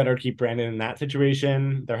probably better to keep Brandon in that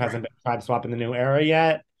situation. There Right. hasn't been a tribe swap in the new era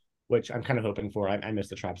yet, which I'm kind of hoping for. I miss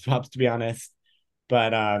the tribe swaps to be honest.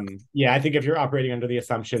 But yeah, I think if you're operating under the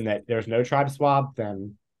assumption that there's no tribe swap,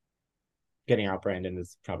 then getting out Brandon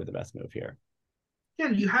is probably the best move here. Yeah,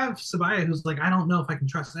 you have Sabaya who's like, I don't know if I can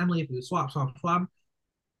trust Emily if we swap.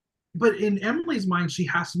 But in Emily's mind, she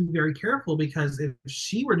has to be very careful because if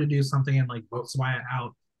she were to do something and like vote Sabaya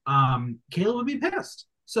out, Caleb would be pissed.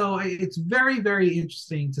 So it's very, very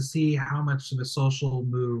interesting to see how much of a social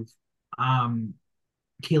move um,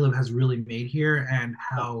 Caleb has really made here and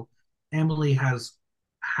how Emily has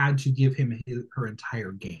had to give him her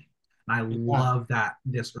entire game. And I Yeah, love that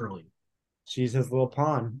this early. she's his little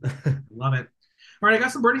pawn. Love it. All right, I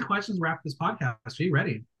got some burning questions to wrap this podcast. Are you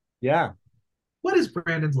ready? Yeah. What is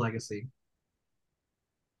Brandon's legacy?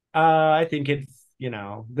 I think it's,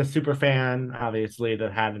 the super fan, obviously,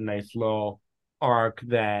 that had a nice little arc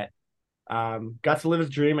that got to live his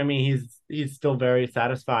dream. I mean, he's still very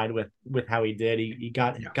satisfied with how he did. He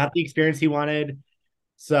Yeah. got the experience he wanted.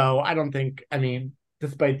 So I don't think, I mean,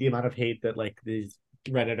 despite the amount of hate that like these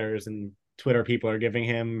Redditors and Twitter people are giving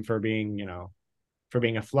him for being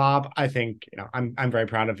a flop, I think, I'm very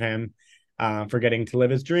proud of him for getting to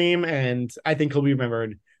live his dream. And I think he'll be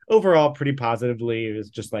remembered overall pretty positively. It was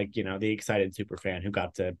just like, the excited super fan who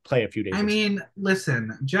got to play a few days I of. mean,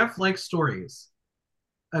 listen, Jeff likes stories.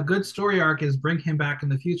 A good story arc is bring him back in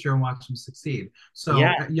the future and watch him succeed.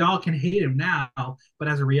 Yeah. So y'all can hate him now, but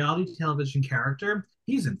as a reality television character,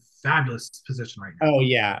 he's in fabulous position right now. Oh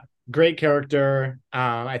yeah. Great character.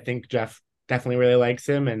 I think Jeff definitely really likes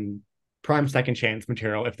him and prime second chance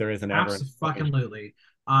material if there isn't ever. Absolutely.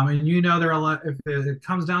 And there are a lot. If it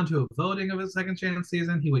comes down to a voting of a second chance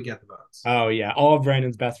season, he would get the votes. Oh yeah. All of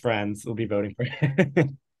Brandon's best friends will be voting for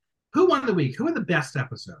him. Who won the week? Who had the best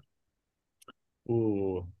episode?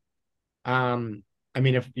 Ooh. Um, I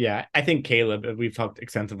mean, I think Caleb, we've talked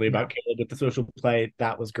extensively Yeah. about Caleb with the social play.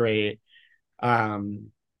 That was great.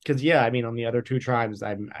 Because yeah, I mean, on the other two tribes,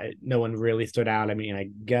 no one really stood out. I mean, I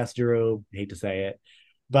guess Drew, hate to say it,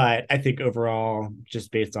 but I think overall,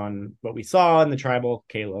 just based on what we saw in the tribal,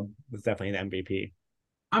 Caleb was definitely the MVP.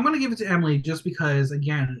 I'm going to give it to Emily just because,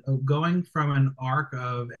 again, going from an arc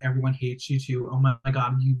of everyone hates you to, oh my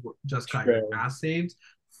God, you just got your True. ass saved.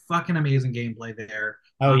 Fucking amazing gameplay there.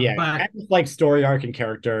 Oh yeah, But I just like story arc and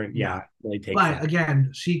character. Yeah, yeah, really takes but that.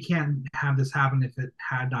 again, she can't have this happen if it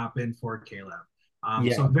had not been for Caleb. So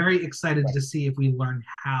Yeah, I'm very excited right. to see if we learn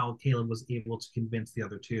how Caleb was able to convince the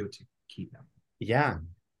other two to keep him. Yeah.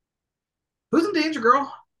 Who's in danger,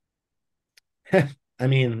 girl? I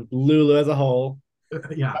mean, Lulu as a whole,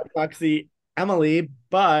 Yeah. Foxy, Emily,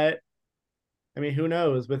 but I mean, who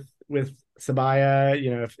knows with Sabaya,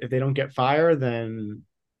 if they don't get fire, then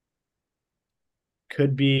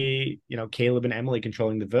could be, Caleb and Emily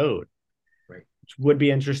controlling the vote, Right. which would be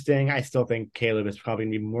interesting. I still think Caleb is probably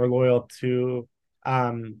gonna be more loyal to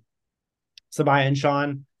Sabaya and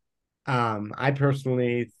Sean. I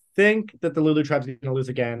personally think that the Lulu tribe's gonna lose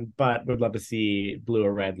again, but would love to see blue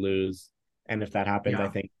or red lose. And if that happens, I Yeah.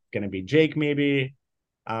 think it's gonna be Jake maybe.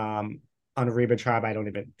 On a Reba tribe, I don't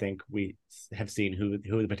even think we have seen who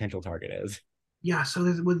the potential target is. Yeah. So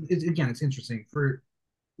again, it's interesting. For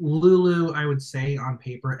Lulu, I would say on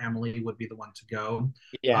paper, Emily would be the one to go.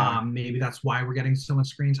 Yeah, Maybe that's why we're getting so much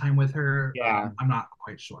screen time with her. yeah, I'm not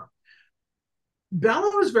quite sure.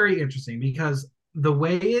 Bella is very interesting because the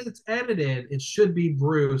way it's edited, it should be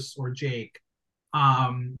Bruce or Jake.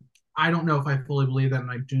 Um, I don't know if I fully believe that,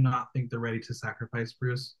 and I do not think they're ready to sacrifice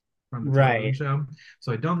Bruce from the television right. show.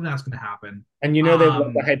 So I don't think that's going to happen. And they love to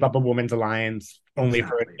Um, hype up a women's alliance only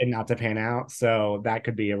for exactly. it not to pan out. So that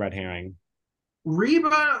could be a red herring.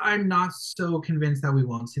 Reba, I'm not so convinced that we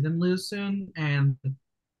won't see them lose soon, and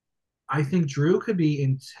I think Drew could be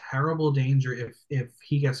in terrible danger if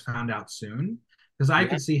he gets found out soon, because I Yeah,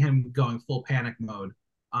 could see him going full panic mode,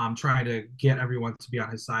 trying to get everyone to be on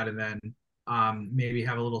his side, and then maybe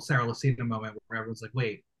have a little Sarah Lucina moment where everyone's like,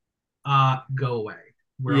 "Wait, go away.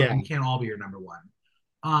 yeah, We can't all be your number one."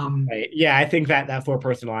 Um, right. Yeah, I think that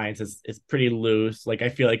four-person alliance is pretty loose. Like I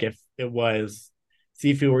feel like if it was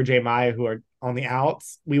Sifu or J Maya who are on the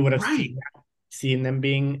outs, we would have right. seen them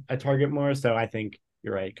being a target more. So I think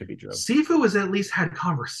you're right. It could be Drew. Sifu has at least had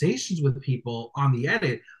conversations with people on the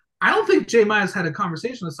edit. I don't think J Maya's had a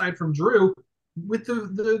conversation aside from Drew with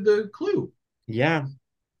the clue. Yeah,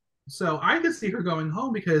 So I could see her going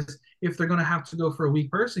home because if they're going to have to go for a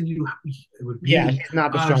weak person, it would yeah, be she's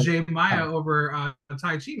not the strongest. J Maya over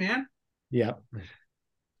Tai Chi, man. Yeah,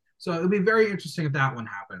 So it would be very interesting if that one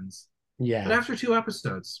happens. But yeah. after 2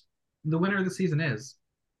 episodes, the winner of the season is.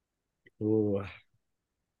 Ooh.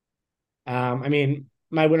 I mean,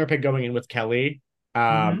 my winner pick going in was Kelly.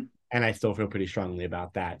 Mm-hmm. And I still feel pretty strongly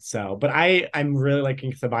about that. So, but I'm really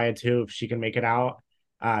liking Sabaya too. If she can make it out,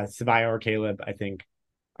 Sabaya or Caleb, I think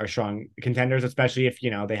are strong contenders, especially if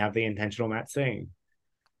they have the intentional Matt Singh.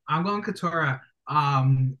 I'm going Katora.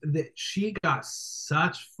 She got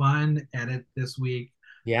such fun edit this week.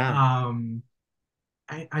 Yeah, Um,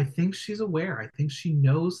 I think she's aware. I think she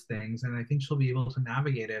knows things, and I think she'll be able to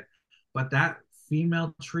navigate it. But that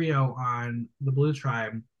female trio on the Blue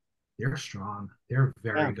Tribe, they're strong. They're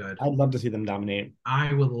yeah. very good. I'd love to see them dominate.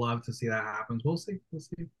 I would love to see that happen. We'll see. We'll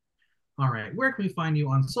see. All right. Where can we find you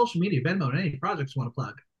on social media, Venmo, and any projects you want to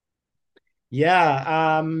plug?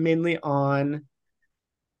 Yeah, mainly on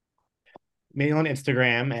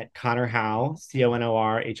Instagram at Connor Howe,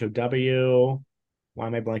 CONORHOW. Why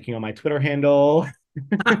am I blanking on my Twitter handle?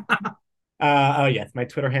 Oh yes, my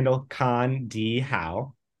Twitter handle Con D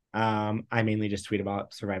How. I mainly just tweet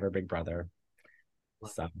about Survivor Big Brother.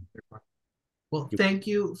 So Well, thank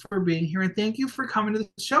you for being here, and thank you for coming to the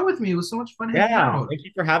show with me. It was so much fun hanging yeah, out. thank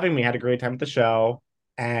you for having me. I had a great time at the show,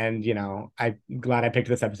 and I'm glad I picked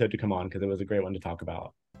this episode to come on because it was a great one to talk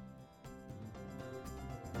about.